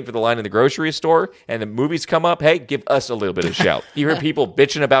you, waiting for the line in the grocery store, and the movies come up, hey, give us a little bit of a shout. You hear people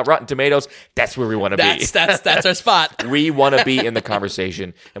bitching about Rotten Tomatoes, that's where we want to be. That's our spot. We want to be in the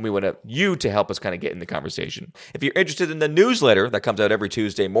conversation, and we want you to help us kind of get in the conversation. If you're interested in the newsletter that comes out every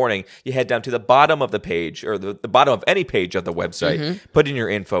Tuesday morning, you head down to the bottom of the page, or the bottom of any page of the website, put in your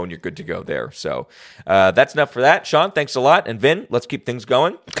info, and you're good to go there. So that's enough for that. Sean, thanks a lot. And Vin, let's keep things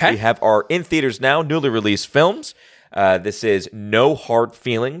going. Okay. We have our in theaters now, newly released films. This is No Hard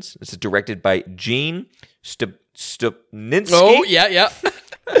Feelings. This is directed by Gene Stupninski. Oh, yeah.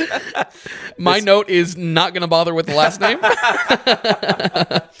 My note is not going to bother with the last name.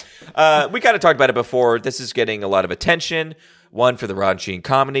 We kind of talked about it before. This is getting a lot of attention. One, for the Ron Sheen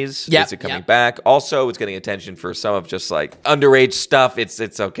comedies. Is it coming back? Also, it's getting attention for some of just like underage stuff.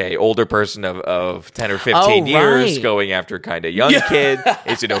 It's okay. Older person of 10 or 15 years going after kind of young kid.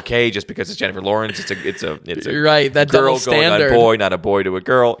 Is it okay just because it's Jennifer Lawrence? It's a right, that girl double going standard. on boy, not a boy to a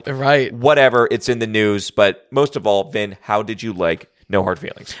girl. Right. Whatever. It's in the news. But most of all, Vin, how did you like no hard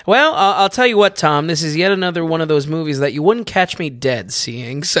feelings. Well, I'll tell you what, Tom. This is yet another one of those movies that you wouldn't catch me dead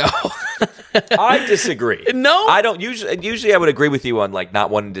seeing. So I disagree. No? I don't usually I would agree with you on like not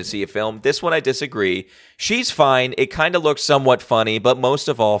wanting to see a film. This one I disagree. She's fine. It kind of looks somewhat funny, but most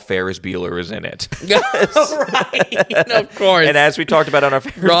of all, Ferris Bueller is in it. Right, of course. And as we talked about on our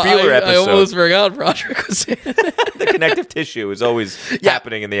Ferris Bueller episode, I almost forgot Roderick was in it. The connective tissue is always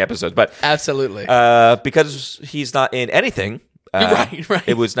happening in the episode. But absolutely. Because he's not in anything. Right.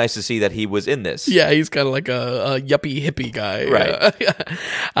 It was nice to see that he was in this. Yeah, he's kind of like a yuppie hippie guy,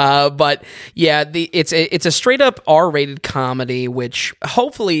 right? But yeah, it's a straight up R-rated comedy, which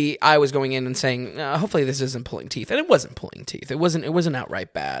hopefully I was going in and saying, hopefully this isn't pulling teeth, and it wasn't pulling teeth. It wasn't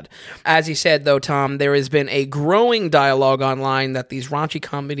outright bad. As you said, though, Tom, there has been a growing dialogue online that these raunchy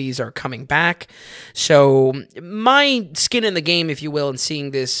comedies are coming back. So my skin in the game, if you will, in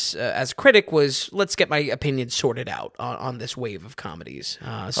seeing this as a critic was, let's get my opinion sorted out on this wave of comedies,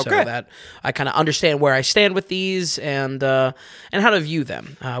 so that I kind of understand where I stand with these and how to view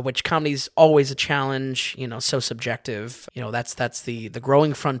them. Which comedy's always a challenge, so subjective. That's the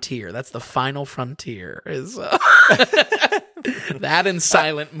growing frontier. That's the final frontier. Is that in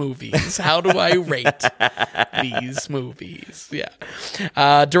silent movies? How do I rate these movies?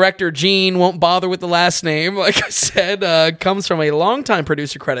 Yeah. Director Gene won't bother with the last name. Like I said, comes from a longtime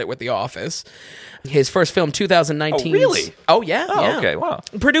producer credit with The Office. His first film, 2019. Oh, really? Oh, yeah. Oh, yeah. okay, wow.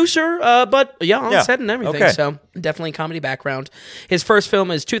 Producer, but on set and everything, okay. So definitely comedy background. His first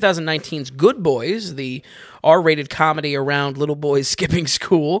film is 2019's Good Boys, the R-rated comedy around little boys skipping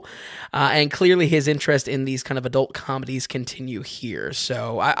school, and clearly his interest in these kind of adult comedies continue here.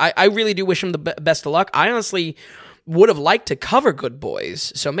 So I really do wish him the best of luck. I honestly would have liked to cover Good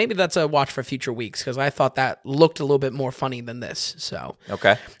Boys, so maybe that's a watch for future weeks, because I thought that looked a little bit more funny than this. So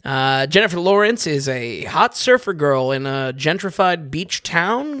okay. Jennifer Lawrence is a hot surfer girl in a gentrified beach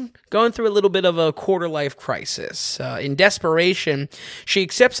town going through a little bit of a quarter-life crisis. In desperation, she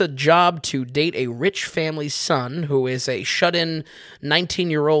accepts a job to date a rich family's son, who is a shut-in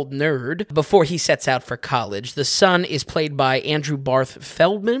 19-year-old nerd, before he sets out for college. The son is played by Andrew Barth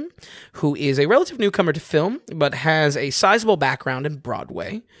Feldman, who is a relative newcomer to film, but has a sizable background in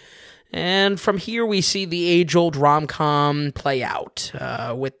Broadway. And from here, we see the age-old rom-com play out,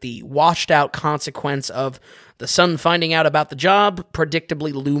 with the washed-out consequence of the son finding out about the job,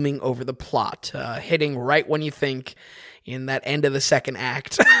 predictably looming over the plot, hitting right when you think in that end of the second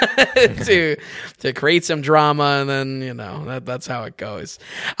act to create some drama, and then, that's how it goes.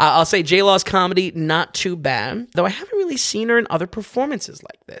 I'll say J-Law's comedy, not too bad, though I haven't really seen her in other performances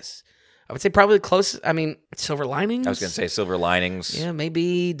like this. I would say probably closest, Silver Linings. I was going to say Silver Linings. Yeah,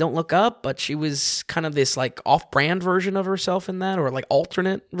 maybe Don't Look Up, but she was kind of this like off-brand version of herself in that, or like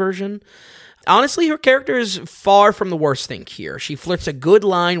alternate version. Honestly, her character is far from the worst thing here. She flirts a good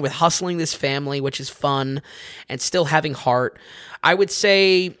line with hustling this family, which is fun, and still having heart. I would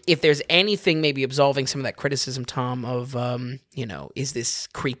say if there's anything maybe absolving some of that criticism, Tom, of, is this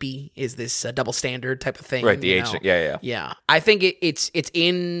creepy? Is this a double standard type of thing? Right, the age thing. Yeah. Yeah. I think it's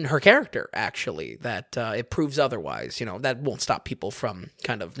in her character, actually, that it proves otherwise. That won't stop people from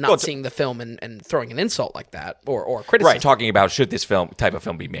kind of not seeing the film and throwing an insult like that or criticism. Right, talking about should this type of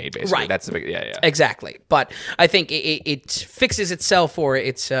film be made, basically. Right. That's the big, yeah. Exactly. But I think it fixes itself, or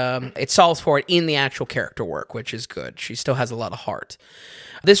it solves for it in the actual character work, which is good. She still has a lot of heart.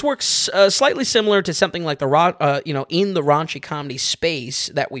 This works slightly similar to something like in the raunchy comedy space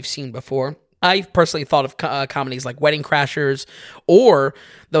that we've seen before. I personally thought of comedies like Wedding Crashers or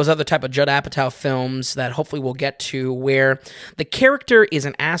those other type of Judd Apatow films that hopefully we'll get to, where the character is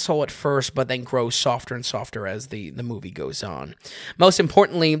an asshole at first, but then grows softer and softer as the movie goes on. Most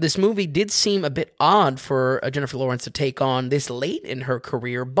importantly, this movie did seem a bit odd for Jennifer Lawrence to take on this late in her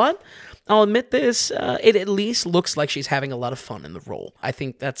career, but I'll admit this, it at least looks like she's having a lot of fun in the role. I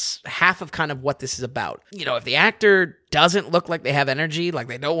think that's half of kind of what this is about. If the actor doesn't look like they have energy, like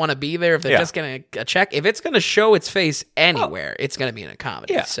they don't want to be there, if they're just getting a check, if it's going to show its face anywhere, it's going to be in a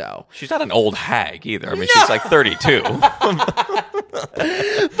comedy. Yeah. So she's not an old hag either. She's like 32.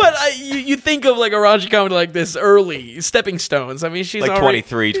 But you think of like a raunchy comedy like this early, stepping stones. She's like already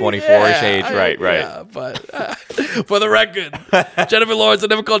 23, 24-ish age, right. Yeah, but for the record, Jennifer Lawrence, I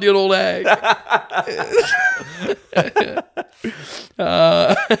never called you an old hag.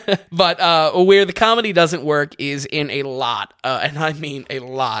 But where the comedy doesn't work is in a lot, and I mean a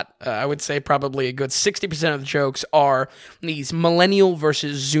lot. I would say probably a good 60% of the jokes are these millennial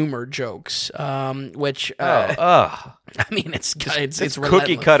versus Zoomer jokes, which I mean, it's cookie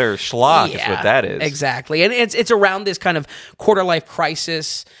relentless. cutter schlock is what that is. Exactly. And it's around this kind of quarter-life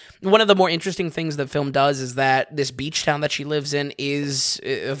crisis. One of the more interesting things the film does is that this beach town that she lives in is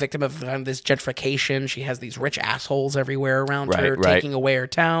a victim of this gentrification. She has these rich assholes everywhere around her, taking away her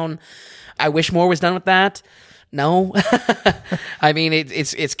town. I wish more was done with that. No. I mean,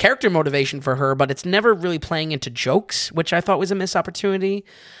 it's character motivation for her, but it's never really playing into jokes, which I thought was a missed opportunity.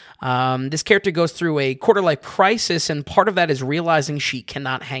 This character goes through a quarter-life crisis, and part of that is realizing she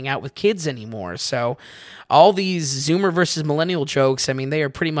cannot hang out with kids anymore. So all these Zoomer versus Millennial jokes, I mean, they are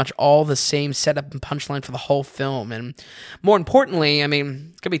pretty much all the same setup and punchline for the whole film. And more importantly, I mean,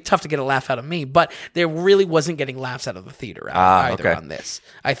 it's going to be tough to get a laugh out of me, but there really wasn't getting laughs out of the theater either on this.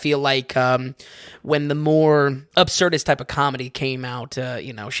 I feel like when the more absurdist type of comedy came out,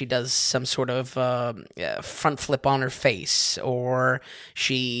 she does some sort of front flip on her face, or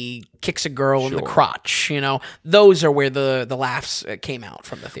she kicks a girl in the crotch. Those are where the laughs came out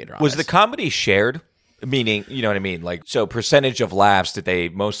from the theater. Was the comedy shared? Meaning, you know what I mean? Like, so percentage of laughs, did they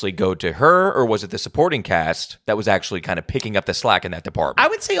mostly go to her, or was it the supporting cast that was actually kind of picking up the slack in that department? I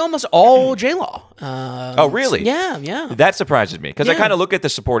would say almost all J-Law. Oh, really? Yeah. That surprises me, because I kind of look at the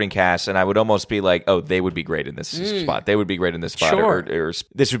supporting cast, and I would almost be like, oh, they would be great in this spot. They would be great in this spot. Sure. Or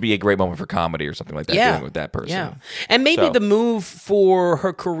this would be a great moment for comedy or something like that, dealing with that person. Yeah. And maybe the move for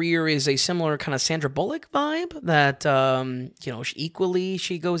her career is a similar kind of Sandra Bullock vibe, that, equally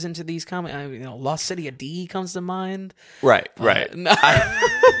she goes into these comedy, Lost City of D comes to mind. Right. No.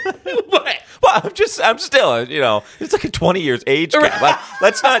 Well, I'm still, it's like a 20 years age gap.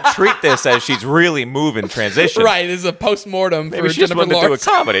 Let's not treat this as she's really moving transition. Right, it's a post-mortem Maybe for she just Jennifer wanted Lawrence. to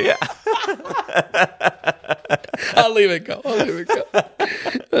do a comedy, yeah. I'll leave it go.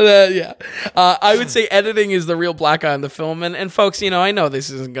 I would say editing is the real black eye in the film. And folks, I know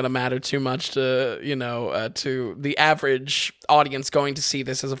this isn't going to matter too much to the average audience going to see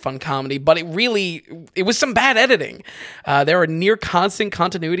this as a fun comedy, but it was some bad editing. There are near constant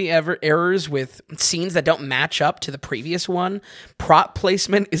continuity errors with scenes that don't match up to the previous one. Prop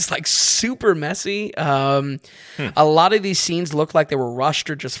placement is like super messy. A lot of these scenes look like they were rushed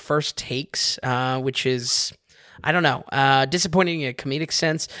or just first takes, which is, I don't know, disappointing in a comedic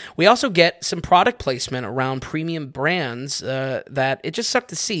sense. We also get some product placement around premium brands that it just sucked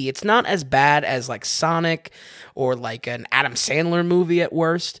to see. It's not as bad as like Sonic or like an Adam Sandler movie at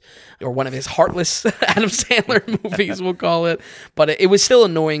worst, or one of his heartless Adam Sandler movies, we'll call it. But it was still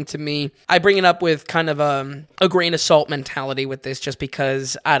annoying to me. I bring it up with kind of a grain of salt mentality with this, just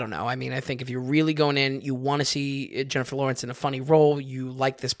because, I don't know. I mean, I think if you're really going in, you want to see Jennifer Lawrence in a funny role. You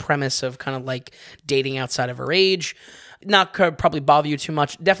like this premise of kind of like dating outside of her age. Not probably bother you too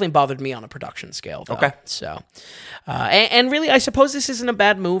much. Definitely bothered me on a production scale, though. Okay. So, and really, I suppose this isn't a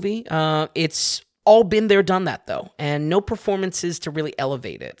bad movie. It's all been there, done that, though, and no performances to really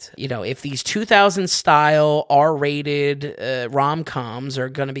elevate it. If these 2000 style R-rated rom-coms are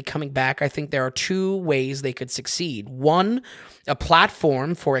going to be coming back, I think there are two ways they could succeed. One, a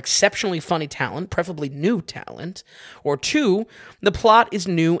platform for exceptionally funny talent, preferably new talent. Or two, the plot is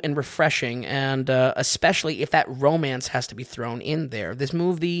new and refreshing, and especially if that romance has to be thrown in there. This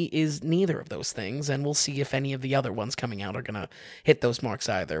movie is neither of those things, and we'll see if any of the other ones coming out are going to hit those marks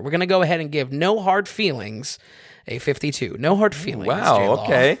either. We're going to go ahead and give No Hard Feelings a 52. No hard feelings. Wow, J-Law.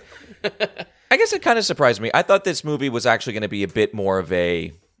 okay. I guess it kind of surprised me. I thought this movie was actually going to be a bit more of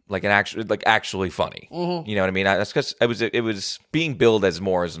a actually funny. Mm-hmm. You know what I mean? That's because it was being billed as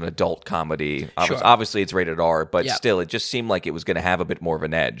more as an adult comedy. Sure. Obviously, it's rated R, but still, it just seemed like it was going to have a bit more of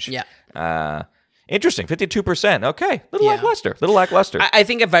an edge. Yeah. Interesting. 52%. Okay. Little lackluster. I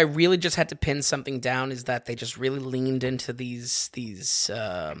think if I really just had to pin something down, is that they just really leaned into these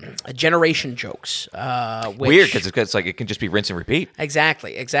generation jokes. Weird, because it's like it can just be rinse and repeat.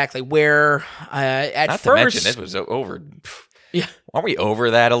 Exactly. Where at Not first, to mention, this was over. Yeah. Aren't we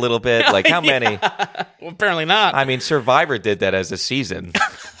over that a little bit? Like, how many? Well, apparently not. I mean, Survivor did that as a season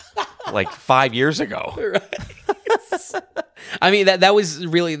like 5 years ago. Right. I mean, that was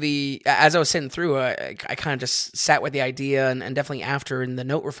really as I was sitting through, I kind of just sat with the idea, and definitely after in the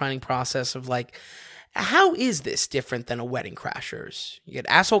note refining process of like, how is this different than a Wedding Crashers? You get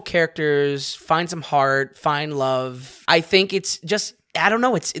asshole characters, find some heart, find love. I think it's just, I don't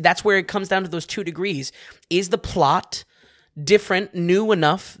know, that's where it comes down to those 2 degrees. Is the plot different, new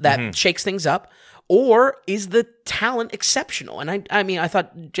enough that shakes things up? or is the talent exceptional? And I mean, I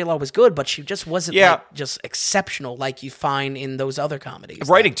thought J-Law was good, but she just wasn't just exceptional like you find in those other comedies.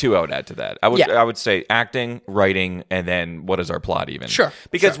 Writing too, I would add to that. I would say acting, writing, and then what is our plot even? Sure.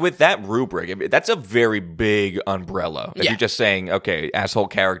 Because with that rubric, I mean, that's a very big umbrella. If you're just saying, okay, asshole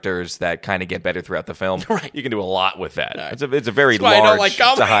characters that kind of get better throughout the film, you can do a lot with that. Right. It's a very large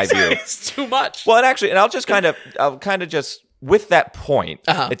to high view. It's too much. Well, and I'll kind of just with that point,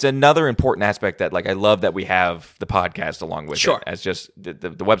 it's another important aspect that I love that we have the podcast along with it. As just the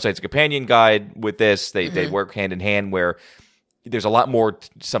website's a companion guide with this. They work hand in hand where there's a lot more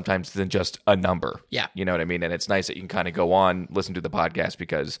sometimes than just a number. Yeah. You know what I mean? And it's nice that you can kind of go on, listen to the podcast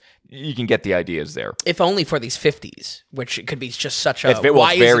because you can get the ideas there. If only for these 50s, which it could be just such a... It's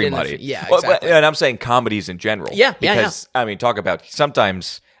very muddy. Yeah, exactly. And I'm saying comedies in general. Yeah, because, I mean, talk about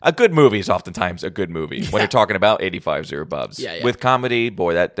sometimes... A good movie is oftentimes a good movie when you're talking about 85s or above. With comedy,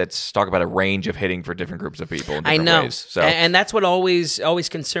 boy, that's talk about a range of hitting for different groups of people in different ways. So. And that's what always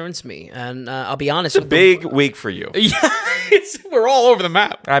concerns me. And I'll be honest. It's a big week for you. Yeah, we're all over the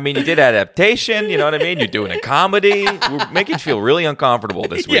map. I mean, you did Adaptation, you know what I mean? You're doing a comedy. We're making you feel really uncomfortable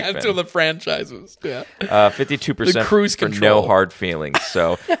this week. Yeah, to the franchises. Yeah. 52% cruise for control. no hard feelings.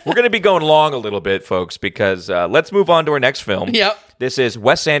 So we're going to be going long a little bit, folks, because let's move on to our next film. Yep. This is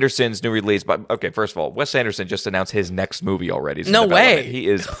Wes Anderson's new release. But okay, first of all, Wes Anderson just announced his next movie already. No way. He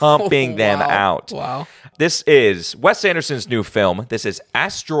is pumping them out. Wow. This is Wes Anderson's new film. This is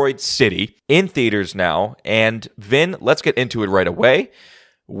Asteroid City in theaters now. And Vin, let's get into it right away.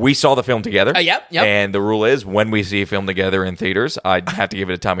 We saw the film together. Yep. And the rule is when we see a film together in theaters, I have to give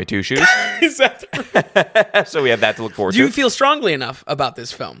it a Tommy Two Shoes. Is that right? So we have that to look forward to. Do you feel strongly enough about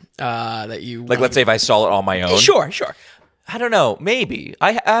this film that you... let's say if I saw it on my own? Sure. I don't know. Maybe.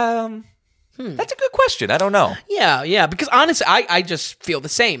 That's a good question. I don't know. Yeah. Because honestly, I just feel the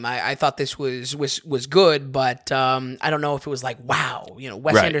same. I thought this was good, but I don't know if it was like, wow,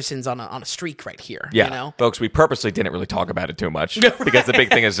 Wes Anderson's on a streak right here. Yeah, folks, we purposely didn't really talk about it too much because the big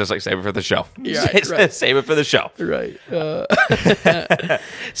thing is just save it for the show. Right. Save it for the show. Right.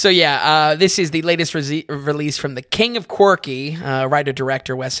 So this is the latest release from the King of Quirky,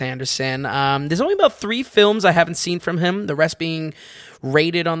 writer-director Wes Anderson. There's only about 3 films I haven't seen from him, the rest being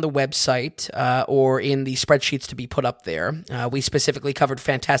rated on the website or in the spreadsheets to be put up there. We specifically covered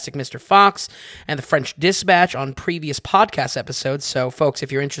Fantastic Mr. Fox and The French Dispatch on previous podcast episodes. So, folks,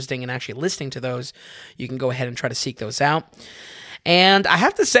 if you're interested in actually listening to those, you can go ahead and try to seek those out. And I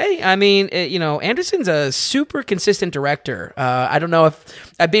have to say, I mean, Anderson's a super consistent director. I don't know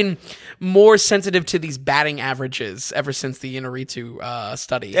if I've been more sensitive to these batting averages ever since the Inarritu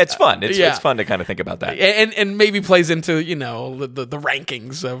study. It's fun. It's fun to kind of think about that. And maybe plays into, the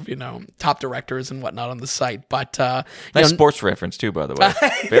rankings of, top directors and whatnot on the site. But nice sports reference too, by the way.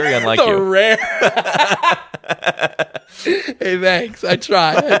 Very unlike the you. Rare. Hey, thanks. I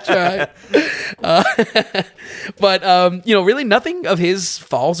try. But really nothing of his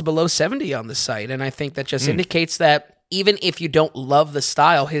falls below 70 on the site, and I think that just indicates that even if you don't love the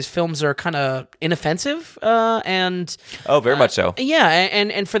style, his films are kind of inoffensive and very much so. Yeah,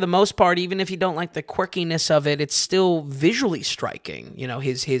 and for the most part, even if you don't like the quirkiness of it, it's still visually striking.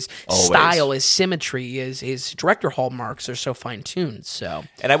 His style, his symmetry, his director hallmarks are so fine tuned. So,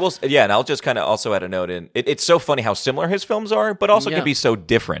 and I'll just kind of also add a note in. It's so funny how similar his films are, but also can be so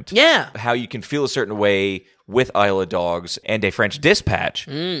different. Yeah, how you can feel a certain way with Isle of Dogs and A French Dispatch.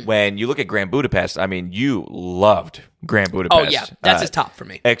 When you look at Grand Budapest, I mean, you loved Grand Budapest. Oh yeah, that's his top for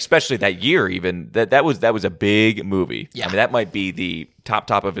me. Especially that year, even that was a big movie. Yeah, I mean that might be the top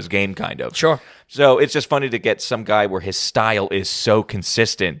of his game, kind of. Sure. So it's just funny to get some guy where his style is so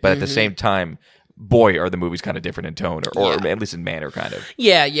consistent, but at the same time, boy, are the movies kind of different in tone, or at least in manner, kind of.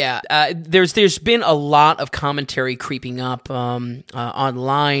 Yeah. There's been a lot of commentary creeping up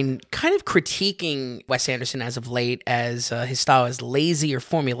online, kind of critiquing Wes Anderson as of late, as his style is lazy or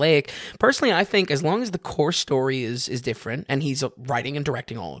formulaic. Personally, I think as long as the core story is different, and he's writing and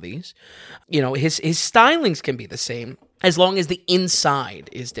directing all of these, his stylings can be the same, as long as the inside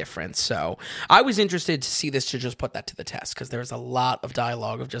is different. So I was interested to see this to just put that to the test, because there's a lot of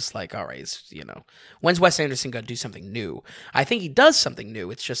dialogue of just like, all right, when's Wes Anderson going to do something new? I think he does something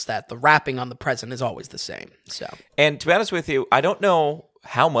new. It's just that the wrapping on the present is always the same. So, and to be honest with you, I don't know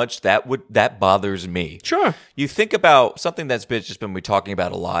how much that bothers me. Sure. You think about something that's just been we talking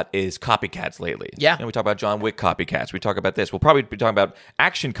about a lot is copycats lately. Yeah. And we talk about John Wick copycats. We talk about this. We'll probably be talking about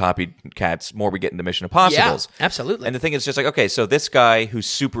action copycats more we get into Mission Impossibles. Yeah, absolutely. And the thing is just like, okay, so this guy who's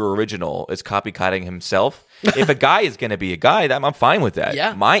super original is copycatting himself. If a guy is going to be a guy, I'm fine with that.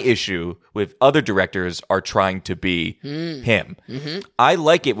 Yeah. My issue with other directors are trying to be him. I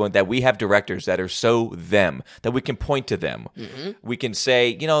like it that we have directors that are so them, that we can point to them. We can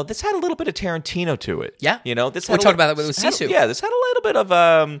say, this had a little bit of Tarantino to it. Yeah. This had we talked about that with Sisu. Yeah, this had a little bit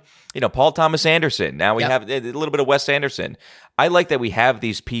of, Paul Thomas Anderson. Now we have a little bit of Wes Anderson. I like that we have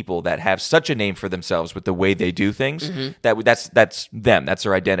these people that have such a name for themselves with the way they do things. That's them. That's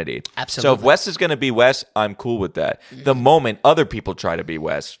their identity. Absolutely. So if Wes is going to be Wes, I'm cool with that. The moment other people try to be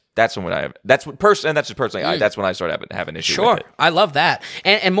Wes, that's when that's when I start having issue with it. I love that.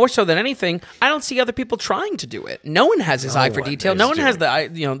 And more so than anything, I don't see other people trying to do it. No one has his eye for detail. No one has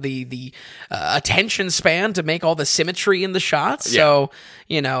the attention span to make all the symmetry in the shots. Yeah. So,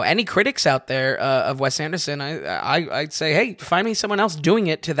 any critics out there of Wes Anderson, I'd say, hey, find me someone else doing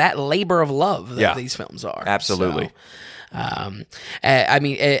it to that labor of love that these films are. Absolutely. So,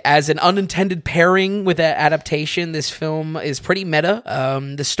 as an unintended pairing with that adaptation, this film is pretty meta.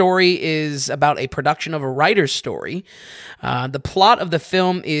 The story is about a production of a writer's story. The plot of the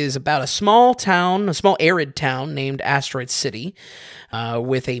film is about a small arid town named Asteroid City,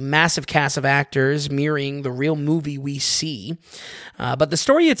 with a massive cast of actors mirroring the real movie we see. But the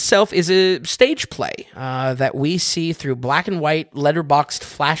story itself is a stage play that we see through black and white letterboxed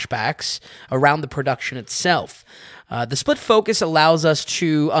flashbacks around the production itself. The split focus allows us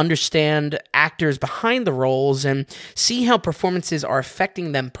to understand actors behind the roles and see how performances are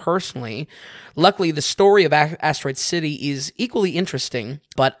affecting them personally. Luckily, the story of Asteroid City is equally interesting,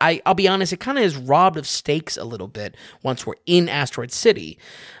 but I'll be honest, it kind of is robbed of stakes a little bit once we're in Asteroid City,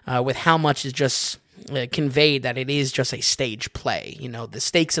 with how much is just conveyed that it is just a stage play. The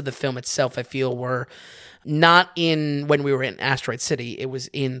stakes of the film itself, I feel, were not in when we were in Asteroid City. It was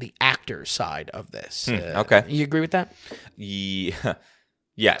in the actor side of this. Okay. You agree with that? Yeah.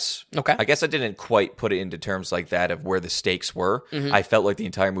 Yes. Okay. I guess I didn't quite put it into terms like that of where the stakes were. I felt like the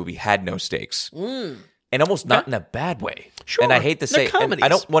entire movie had no stakes. And almost not in a bad way. Sure. And I hate to say, and I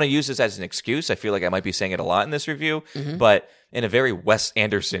don't want to use this as an excuse. I feel like I might be saying it a lot in this review, but in a very Wes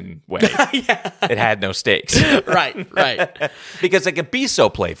Anderson way, it had no stakes. Right. Because it could be so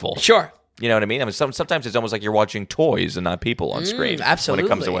playful. Sure. You know what I mean? Sometimes it's almost like you're watching toys and not people on screen. Absolutely. When it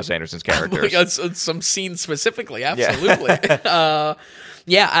comes to Wes Anderson's characters. Some scenes specifically, absolutely.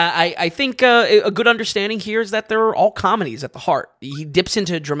 I think a good understanding here is that they're all comedies at the heart. He dips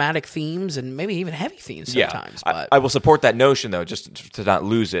into dramatic themes and maybe even heavy themes sometimes. But I will support that notion, though, just to not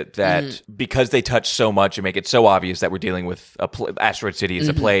lose it, that because they touch so much and make it so obvious that we're dealing with Asteroid City is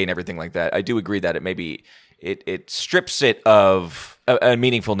a play and everything like that, I do agree that it strips it of a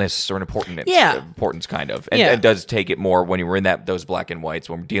meaningfulness or an importance kind of, and does take it more when you were in those black and whites,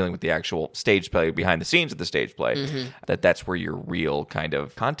 when we're dealing with the actual stage play behind the scenes of the stage play, that's where your real kind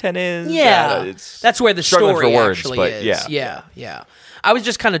of content is. That's where the story actually is. Yeah. I was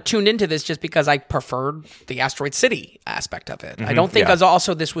just kind of tuned into this just because I preferred the Asteroid City aspect of it. I don't think as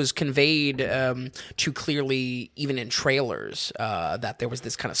also this was conveyed too clearly, even in trailers, that there was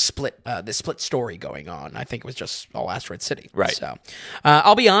this kind of split story going on. I think it was just all Asteroid City. Right. So,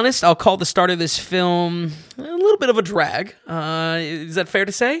 I'll be honest, I'll call the start of this film a little bit of a drag. Is that fair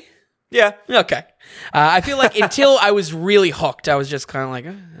to say? Yeah. Okay. I feel like until I was really hooked, I was just kind of like,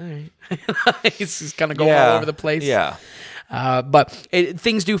 all right. It's kind of going all over the place. Yeah. But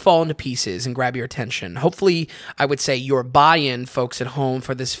things do fall into pieces and grab your attention. Hopefully, I would say your buy-in, folks at home,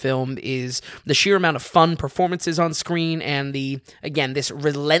 for this film is the sheer amount of fun performances on screen and this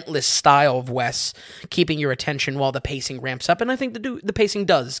relentless style of Wes keeping your attention while the pacing ramps up. And I think the pacing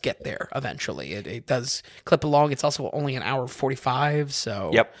does get there eventually. It does clip along. It's also only an hour 45, so...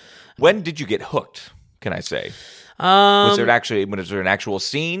 Yep. When did you get hooked, can I say? Was there an actual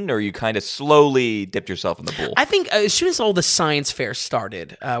scene, or you kind of slowly dipped yourself in the pool? I think as soon as all the science fair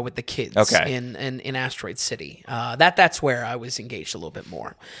started with the kids in Asteroid City, that's where I was engaged a little bit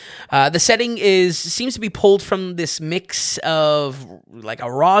more. The setting seems to be pulled from this mix of like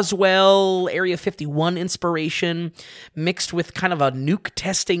a Roswell, Area 51 inspiration, mixed with kind of a nuke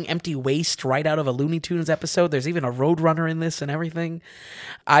testing empty waste right out of a Looney Tunes episode. There's even a Roadrunner in this and everything.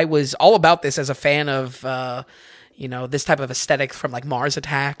 I was all about this as a fan of... this type of aesthetic from like Mars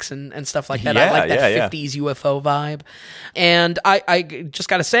Attacks and stuff like that. I like that 50s UFO vibe. And I just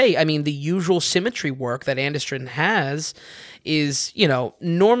got to say, I mean, the usual symmetry work that Anderson has is,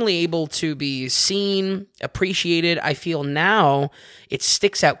 normally able to be seen, appreciated. I feel now it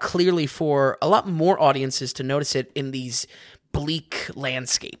sticks out clearly for a lot more audiences to notice it in these bleak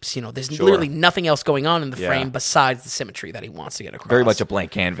landscapes. There's literally nothing else going on in the frame besides the symmetry that he wants to get across. Very much a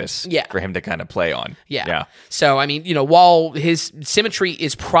blank canvas for him to kind of play on. Yeah. So, while his symmetry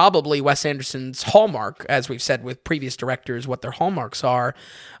is probably Wes Anderson's hallmark, as we've said with previous directors, what their hallmarks are,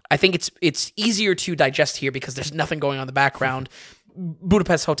 I think it's easier to digest here because there's nothing going on in the background.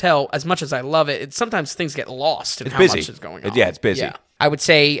 Budapest Hotel, as much as I love it, sometimes things get lost in how much is going on. Yeah, it's busy. Yeah. I would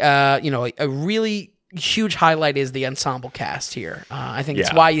say, a really huge highlight is the ensemble cast here. I think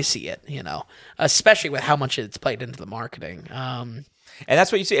it's why you see it, especially with how much it's played into the marketing. And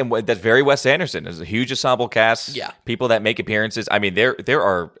that's what you see, and that's very Wes Anderson. There's a huge ensemble cast. Yeah, people that make appearances. I mean, there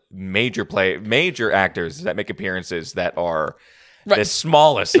are major actors that make appearances that are the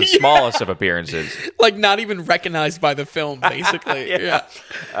smallest of appearances, like not even recognized by the film, basically.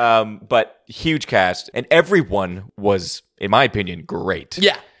 But huge cast, and everyone was, in my opinion, great.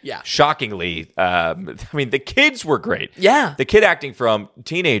 Yeah. Shockingly, the kids were great. Yeah. The kid acting from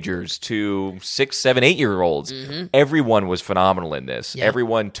teenagers to 6, 7, 8-year-olds, everyone was phenomenal in this. Yeah.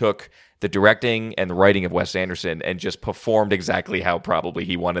 Everyone took the directing and the writing of Wes Anderson and just performed exactly how probably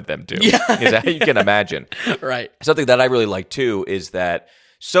he wanted them to. Is that you can imagine. Right. Something that I really like too is that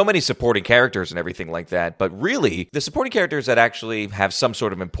so many supporting characters and everything like that, but really the supporting characters that actually have some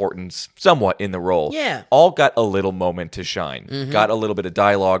sort of importance somewhat in the role all got a little moment to shine, got a little bit of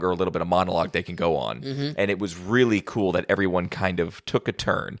dialogue or a little bit of monologue they can go on. And it was really cool that everyone kind of took a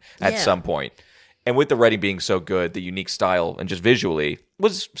turn at some point. And with the writing being so good, the unique style and just visually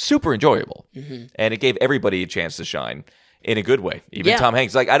was super enjoyable. And it gave everybody a chance to shine in a good way. Even Tom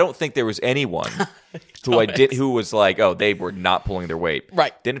Hanks. Like, I don't think there was anyone who was like, oh, they were not pulling their weight.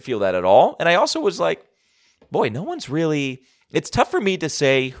 Right. Didn't feel that at all. And I also was like, boy, no one's really... It's tough for me to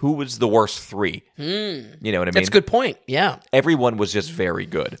say who was the worst three. You know what I mean? That's a good point. Yeah. Everyone was just very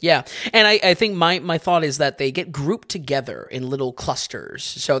good. Yeah. And I think my thought is that they get grouped together in little clusters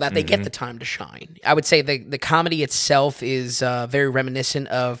so that they get the time to shine. I would say the comedy itself is very reminiscent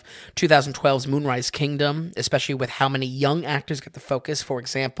of 2012's Moonrise Kingdom, especially with how many young actors get the focus. For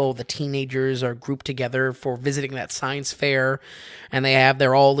example, the teenagers are grouped together for visiting that science fair, and they have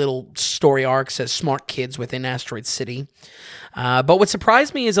their all little story arcs as smart kids within Asteroid City. But what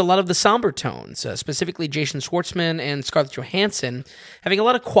surprised me is a lot of the somber tones, specifically Jason Schwartzman and Scarlett Johansson having a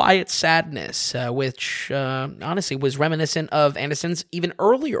lot of quiet sadness, which honestly was reminiscent of Anderson's even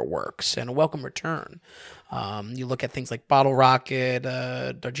earlier works and A Welcome Return. You look at things like Bottle Rocket,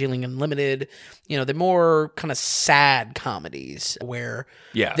 Darjeeling Unlimited, they're more kind of sad comedies where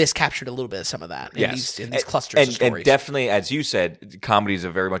this captured a little bit of some of that in these clusters of stories. And definitely, as you said, comedies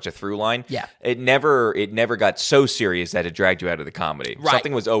are very much a through line. Yeah. It never got so serious that it dragged you out of the comedy. Right.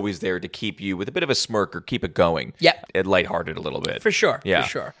 Something was always there to keep you with a bit of a smirk or keep it going. It lighthearted a little bit. For sure. Yeah. For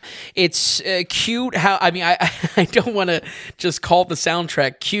sure. It's cute how, I don't want to just call the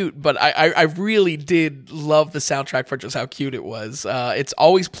soundtrack cute, but I really did love the soundtrack for just how cute it was. It's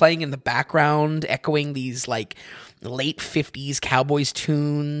always playing in the background, echoing these like late 50s Cowboys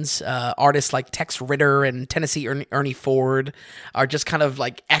tunes. Artists like Tex Ritter and Tennessee Ernie Ford are just kind of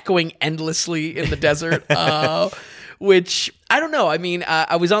like echoing endlessly in the desert. Which I don't know.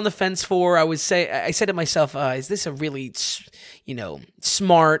 I was on the fence for. I said to myself, "Is this a really,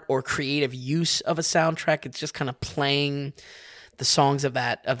 smart or creative use of a soundtrack?" It's just kind of playing the songs of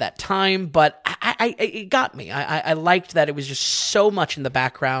that time, but it got me. I liked that it was just so much in the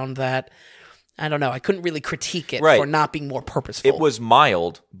background that I don't know. I couldn't really critique it for not being more purposeful. It was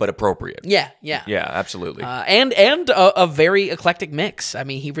mild but appropriate. Yeah, absolutely. And a very eclectic mix.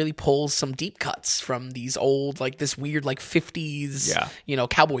 He really pulls some deep cuts from these old, like this weird, like 50s,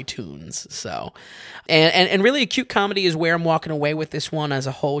 cowboy tunes. So, and really a cute comedy is where I'm walking away with this one as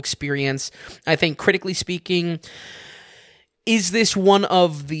a whole experience. I think critically speaking, is this one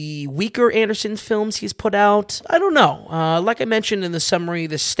of the weaker Anderson films he's put out? I don't know. Like I mentioned in the summary,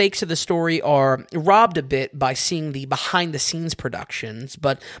 the stakes of the story are robbed a bit by seeing the behind-the-scenes productions,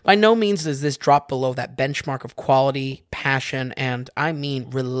 but by no means does this drop below that benchmark of quality, passion, and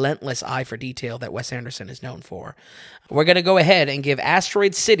relentless eye for detail that Wes Anderson is known for. We're going to go ahead and give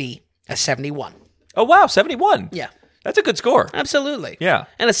Asteroid City a 71. Oh, wow, 71. Yeah. That's a good score. Absolutely. Yeah.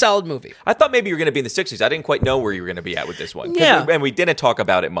 And a solid movie. I thought maybe you were going to be in the 60s. I didn't quite know where you were going to be at with this one. Yeah. And we didn't talk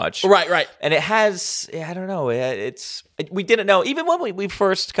about it much. Right. And it has, I don't know, we didn't know. Even when we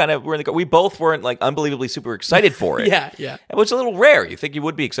first kind of were in the, we both weren't like unbelievably super excited for it. Yeah. It was a little rare. You think you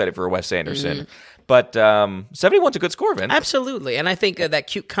would be excited for a Wes Anderson. But 71's a good score, Vin. Absolutely. And I think that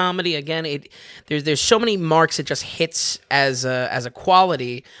cute comedy, again, there's so many marks it just hits as a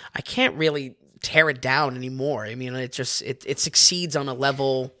quality. I can't really tear it down anymore. I mean, it succeeds on a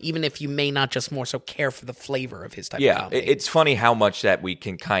level, even if you may not just more so care for the flavor of his type of comedy. It's funny how much that we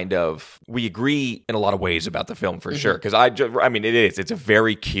can we agree in a lot of ways about the film for sure. Because it's a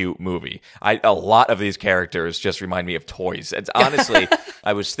very cute movie. A lot of these characters just remind me of toys. It's honestly,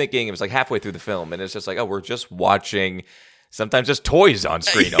 I was thinking, it was like halfway through the film, and it's just like, oh, we're just watching sometimes just toys on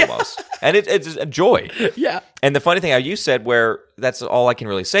screen almost. And it's a joy. Yeah. And the funny thing, how you said where that's all I can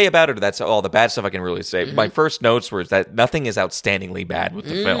really say about it, or that's all the bad stuff I can really say. My first notes were that nothing is outstandingly bad with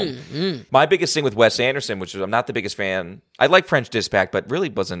the film. My biggest thing with Wes Anderson, which is I'm not the biggest fan. I like French Dispatch, but really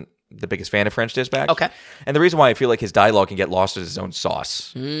wasn't the biggest fan of French Dispatch. Okay. And the reason why I feel like his dialogue can get lost in his own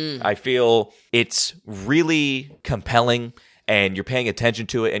sauce. I feel it's really compelling, and you're paying attention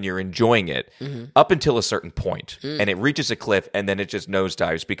to it and you're enjoying it up until a certain point. And it reaches a cliff and then it just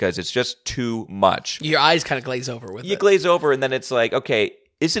nosedives because it's just too much. Your eyes kind of glaze over with it. You glaze over, and then it's like, okay,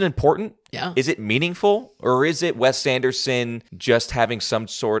 is it important? Yeah. Is it meaningful? Or is it Wes Anderson just having some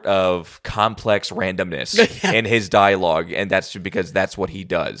sort of complex randomness in his dialogue? And that's because that's what he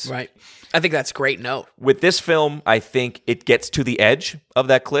does. Right. I think that's a great note. With this film, I think it gets to the edge of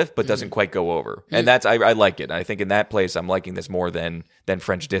that cliff, but doesn't quite go over. And that's I like it. I think in that place, I'm liking this more than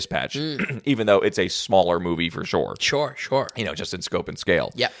French Dispatch, even though it's a smaller movie for sure. Sure. Just in scope and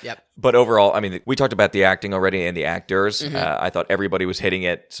scale. Yep. But overall, I mean, we talked about the acting already and the actors. I thought everybody was hitting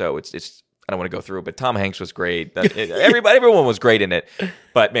it, so it's I don't want to go through it, but Tom Hanks was great. Everyone was great in it.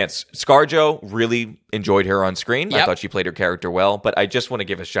 But man, ScarJo, really enjoyed her on screen. I thought she played her character well. But I just want to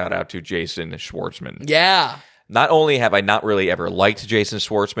give a shout out to Jason Schwartzman. Yeah. Not only have I not really ever liked Jason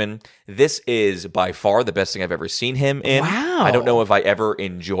Schwartzman, this is by far the best thing I've ever seen him in. Wow. I don't know if I ever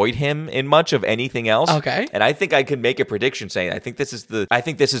enjoyed him in much of anything else. Okay. And I think I could make a prediction saying I think this is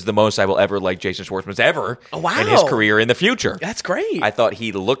the most I will ever like Jason Schwartzman's ever in his career in the future. That's great. I thought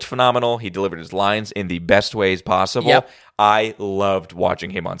he looked phenomenal. He delivered his lines in the best ways possible. Yep. I loved watching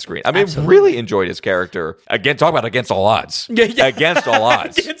him on screen. I mean, really enjoyed his character. Again, talk about against all odds. Yeah. Against all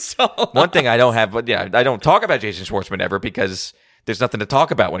odds. Against all odds. One thing I don't have, but I don't talk about Jason Schwartzman ever because there's nothing to talk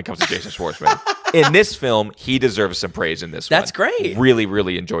about when it comes to Jason Schwartzman. In this film, he deserves some praise in this one. That's great. Really,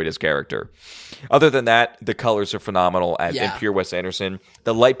 really enjoyed his character. Other than that, the colors are phenomenal in pure Wes Anderson.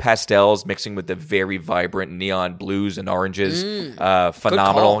 The light pastels mixing with the very vibrant neon blues and oranges,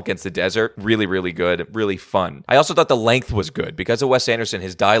 phenomenal against the desert. Really, really good. Really fun. I also thought the length was good. Because of Wes Anderson,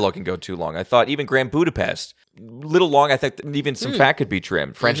 his dialogue can go too long. I thought even Grand Budapest, little long. I think even some fat could be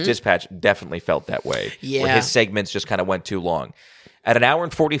trimmed. French Dispatch definitely felt that way. Yeah. Where his segments just kind of went too long. At an hour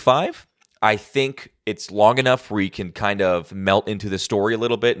and 45, I think it's long enough where you can kind of melt into the story a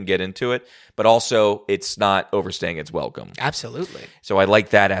little bit and get into it, but also it's not overstaying its welcome. Absolutely. So I like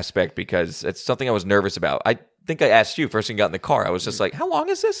that aspect because it's something I was nervous about. I think I asked you first thing you got in the car. I was just like, how long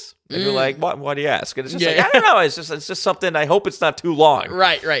is this? And you're like, why do you ask? And it's just I don't know. It's just something, I hope it's not too long.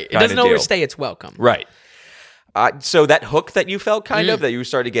 Right. It doesn't overstay its welcome. Right. So that hook that you felt that you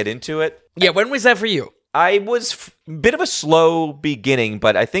started to get into it. Yeah, when was that for you? I was a bit of a slow beginning,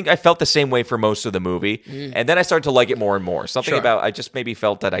 but I think I felt the same way for most of the movie. And then I started to like it more and more. Something about, I just maybe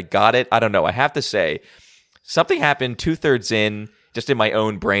felt that I got it. I don't know. I have to say, something happened 2/3 in, just in my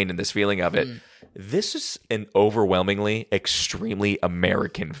own brain and this feeling of it. This is an overwhelmingly, extremely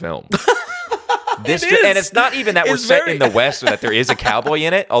American film. And it's not even that we're set in the West or that there is a cowboy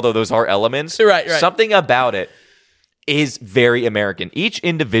in it, although those are elements. Right. Something about it is very American. Each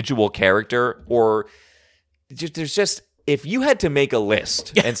individual character, or there's just, if you had to make a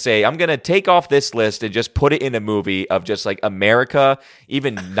list and say, I'm going to take off this list and just put it in a movie of just like America,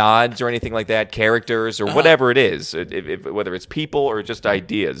 even nods or anything like that, characters or whatever it is, whether it's people or just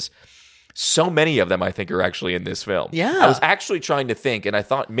ideas, so many of them I think are actually in this film. Yeah. I was actually trying to think, and I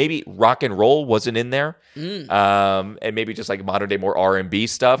thought maybe rock and roll wasn't in there, and maybe just like modern day more R&B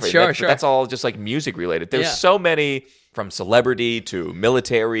stuff. Sure. That's all just like music related. There's so many, from celebrity to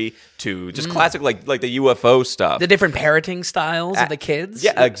military to just classic like the UFO stuff. The different parenting styles of the kids.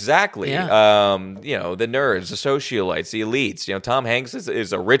 Yeah, exactly. Yeah. The nerds, the socialites, the elites. Tom Hanks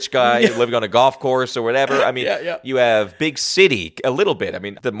is a rich guy living on a golf course or whatever. I mean, you have big city a little bit. I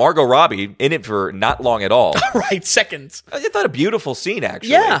mean, the Margot Robbie in it for not long at all. Right, seconds. I thought a beautiful scene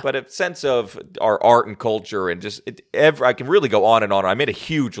actually. Yeah. But a sense of our art and culture and just I can really go on and on. I made a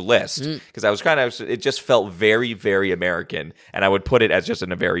huge list because I was it just felt very, very American, and I would put it as just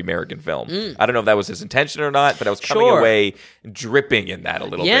a very American film. I don't know if that was his intention or not, but I was coming Sure. away dripping in that a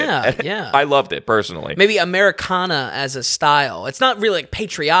little bit. Yeah. I loved it personally. Maybe Americana as a style. It's not really like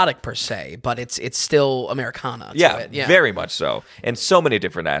patriotic per se, but it's still Americana to it. Yeah, very much so, in so many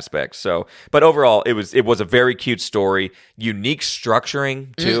different aspects. So, but overall, it was a very cute story, unique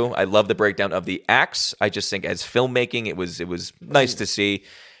structuring too. I love the breakdown of the acts. I just think as filmmaking, it was nice to see.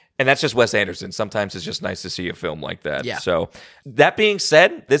 And that's just Wes Anderson. Sometimes it's just nice to see a film like that. Yeah. So, that being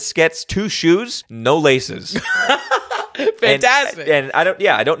said, this gets 2 shoes, no laces. Fantastic. And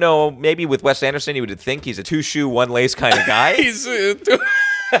I don't know. Maybe with Wes Anderson, you would think he's a 2-shoe, 1 lace kind of guy.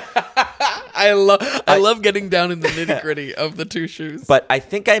 I love getting down in the nitty-gritty of the 2 shoes. But I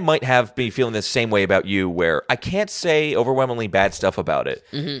think I might be feeling the same way about you, where I can't say overwhelmingly bad stuff about it.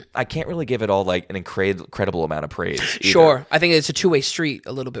 I can't really give it all like an incredible amount of praise. Sure. I think it's a two-way street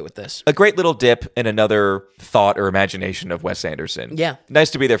a little bit with this. A great little dip in another thought or imagination of Wes Anderson. Yeah.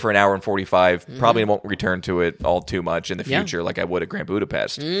 Nice to be there for an hour and 45. Probably won't return to it all too much in the future like I would at Grand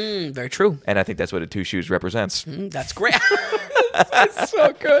Budapest. Very true. And I think that's what a 2 shoes represents. That's great. That's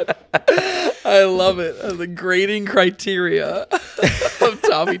so good. I love it. The grading criteria of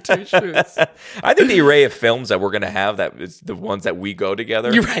Tommy Two Shoes. I think the array of films that we're going to have, that is the ones that we go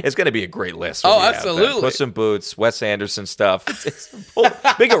together, You're right. it's going to be a great list. Oh, absolutely. Puss in Boots, Wes Anderson stuff. It's a whole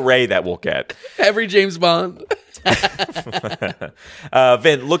big array that we'll get. Every James Bond.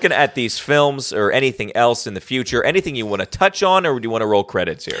 Vin, looking at these films or anything else in the future, anything you want to touch on, or do you want to roll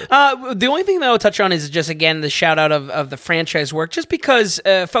credits here? The only thing that I'll touch on is just, again, the shout out of the franchise work, just because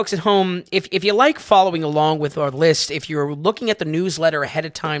folks at home, if you like following along with our list, if you're looking at the newsletter ahead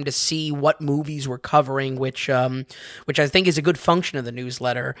of time to see what movies we're covering, which I think is a good function of the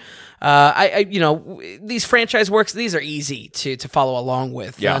newsletter, these franchise works, these are easy to follow along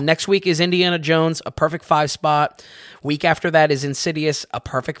with. Yeah. Next week is Indiana Jones, a perfect 5 spot. Week after that is Insidious, a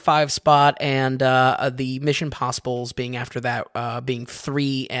perfect 5 spot, and the Mission Possibles being after that, being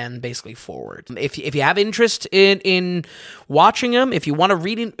 3 and basically forward. If you have interest in watching them, if you want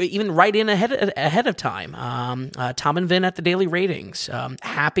to even write in ahead of time, Tom and Vin at the Daily Ratings,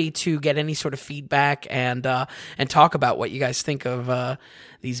 happy to get any sort of feedback and talk about what you guys think of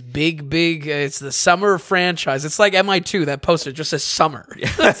these big, it's the summer franchise. It's like MI2, that poster just says summer.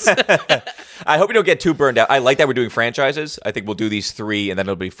 I hope you don't get too burned out. I like that we're doing franchises. I think we'll do these 3, and then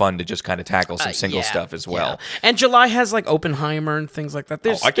it'll be fun to just kind of tackle some single stuff as well. Yeah. And July has like Oppenheimer and things like that.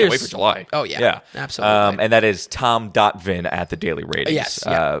 I can't wait for July. Oh, yeah. Absolutely. And that is tom.vin at the Daily Ratings. Yes.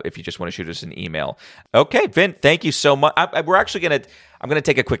 Yeah. If you just want to shoot us an email. Okay, Vin, thank you so much. I'm going to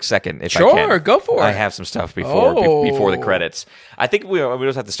take a quick second if I can. Sure, go for it. I have some stuff before the credits. I think we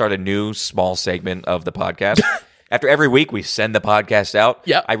just have to start a new small segment of the podcast. After every week, we send the podcast out.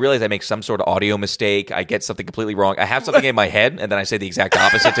 Yep. I realize I make some sort of audio mistake. I get something completely wrong. I have something in my head, and then I say the exact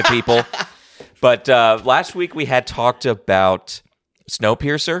opposite to people. But last week, we had talked about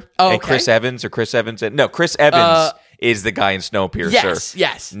Snowpiercer and Chris Evans. Chris Evans is the guy in Snowpiercer.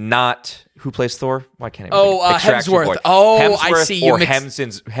 Yes. Not who plays Thor? Why can't I remember? Hemsworth. Boy. Hemsworth, I see. You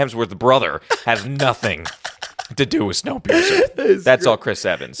Hemsworth's brother has nothing to do with Snowpiercer. That's all Chris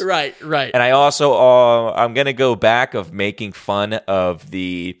Evans. Right. And I also I'm gonna go back of making fun of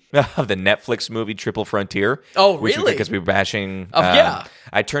the Netflix movie Triple Frontier. Oh, really? Because we were bashing. Yeah.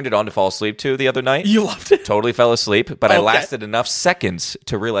 I turned it on to fall asleep to the other night. You loved it. Totally fell asleep, but I lasted enough seconds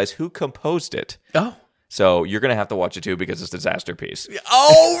to realize who composed it. Oh. So you're going to have to watch it too, because it's a disaster piece.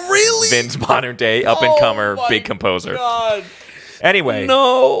 Oh, really? Vin's modern day up-and-comer, big composer. God. Anyway,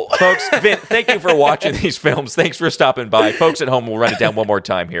 no. Folks, Vin, thank you for watching these films. Thanks for stopping by. Folks at home, we'll run it down one more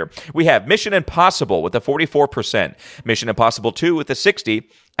time here. We have Mission Impossible with a 44%, Mission Impossible 2 with a 60%,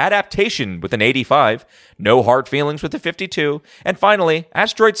 Adaptation with an 85%, No Hard Feelings with a 52%, and finally,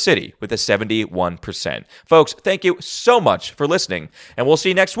 Asteroid City with a 71%. Folks, thank you so much for listening, and we'll see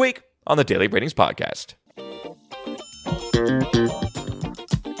you next week on the Daily Ratings Podcast.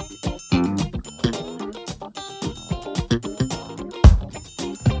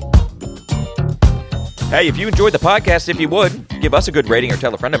 Hey, if you enjoyed the podcast, if you would, give us a good rating or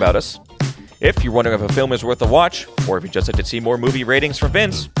tell a friend about us. If you're wondering if a film is worth a watch, or if you just like to see more movie ratings from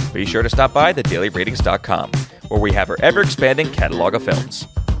Vince, be sure to stop by thedailyratings.com, where we have our ever-expanding catalog of films.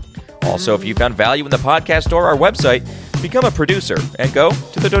 Also, if you found value in the podcast or our website, become a producer and go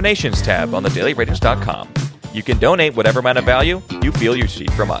to the donations tab on thedailyratings.com. You can donate whatever amount of value you feel you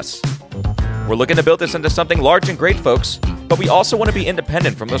receive from us. We're looking to build this into something large and great, folks, but we also want to be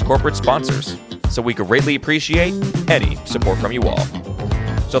independent from those corporate sponsors, so we greatly appreciate any support from you all.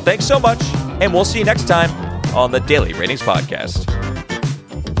 So thanks so much, and we'll see you next time on the Daily Ratings Podcast.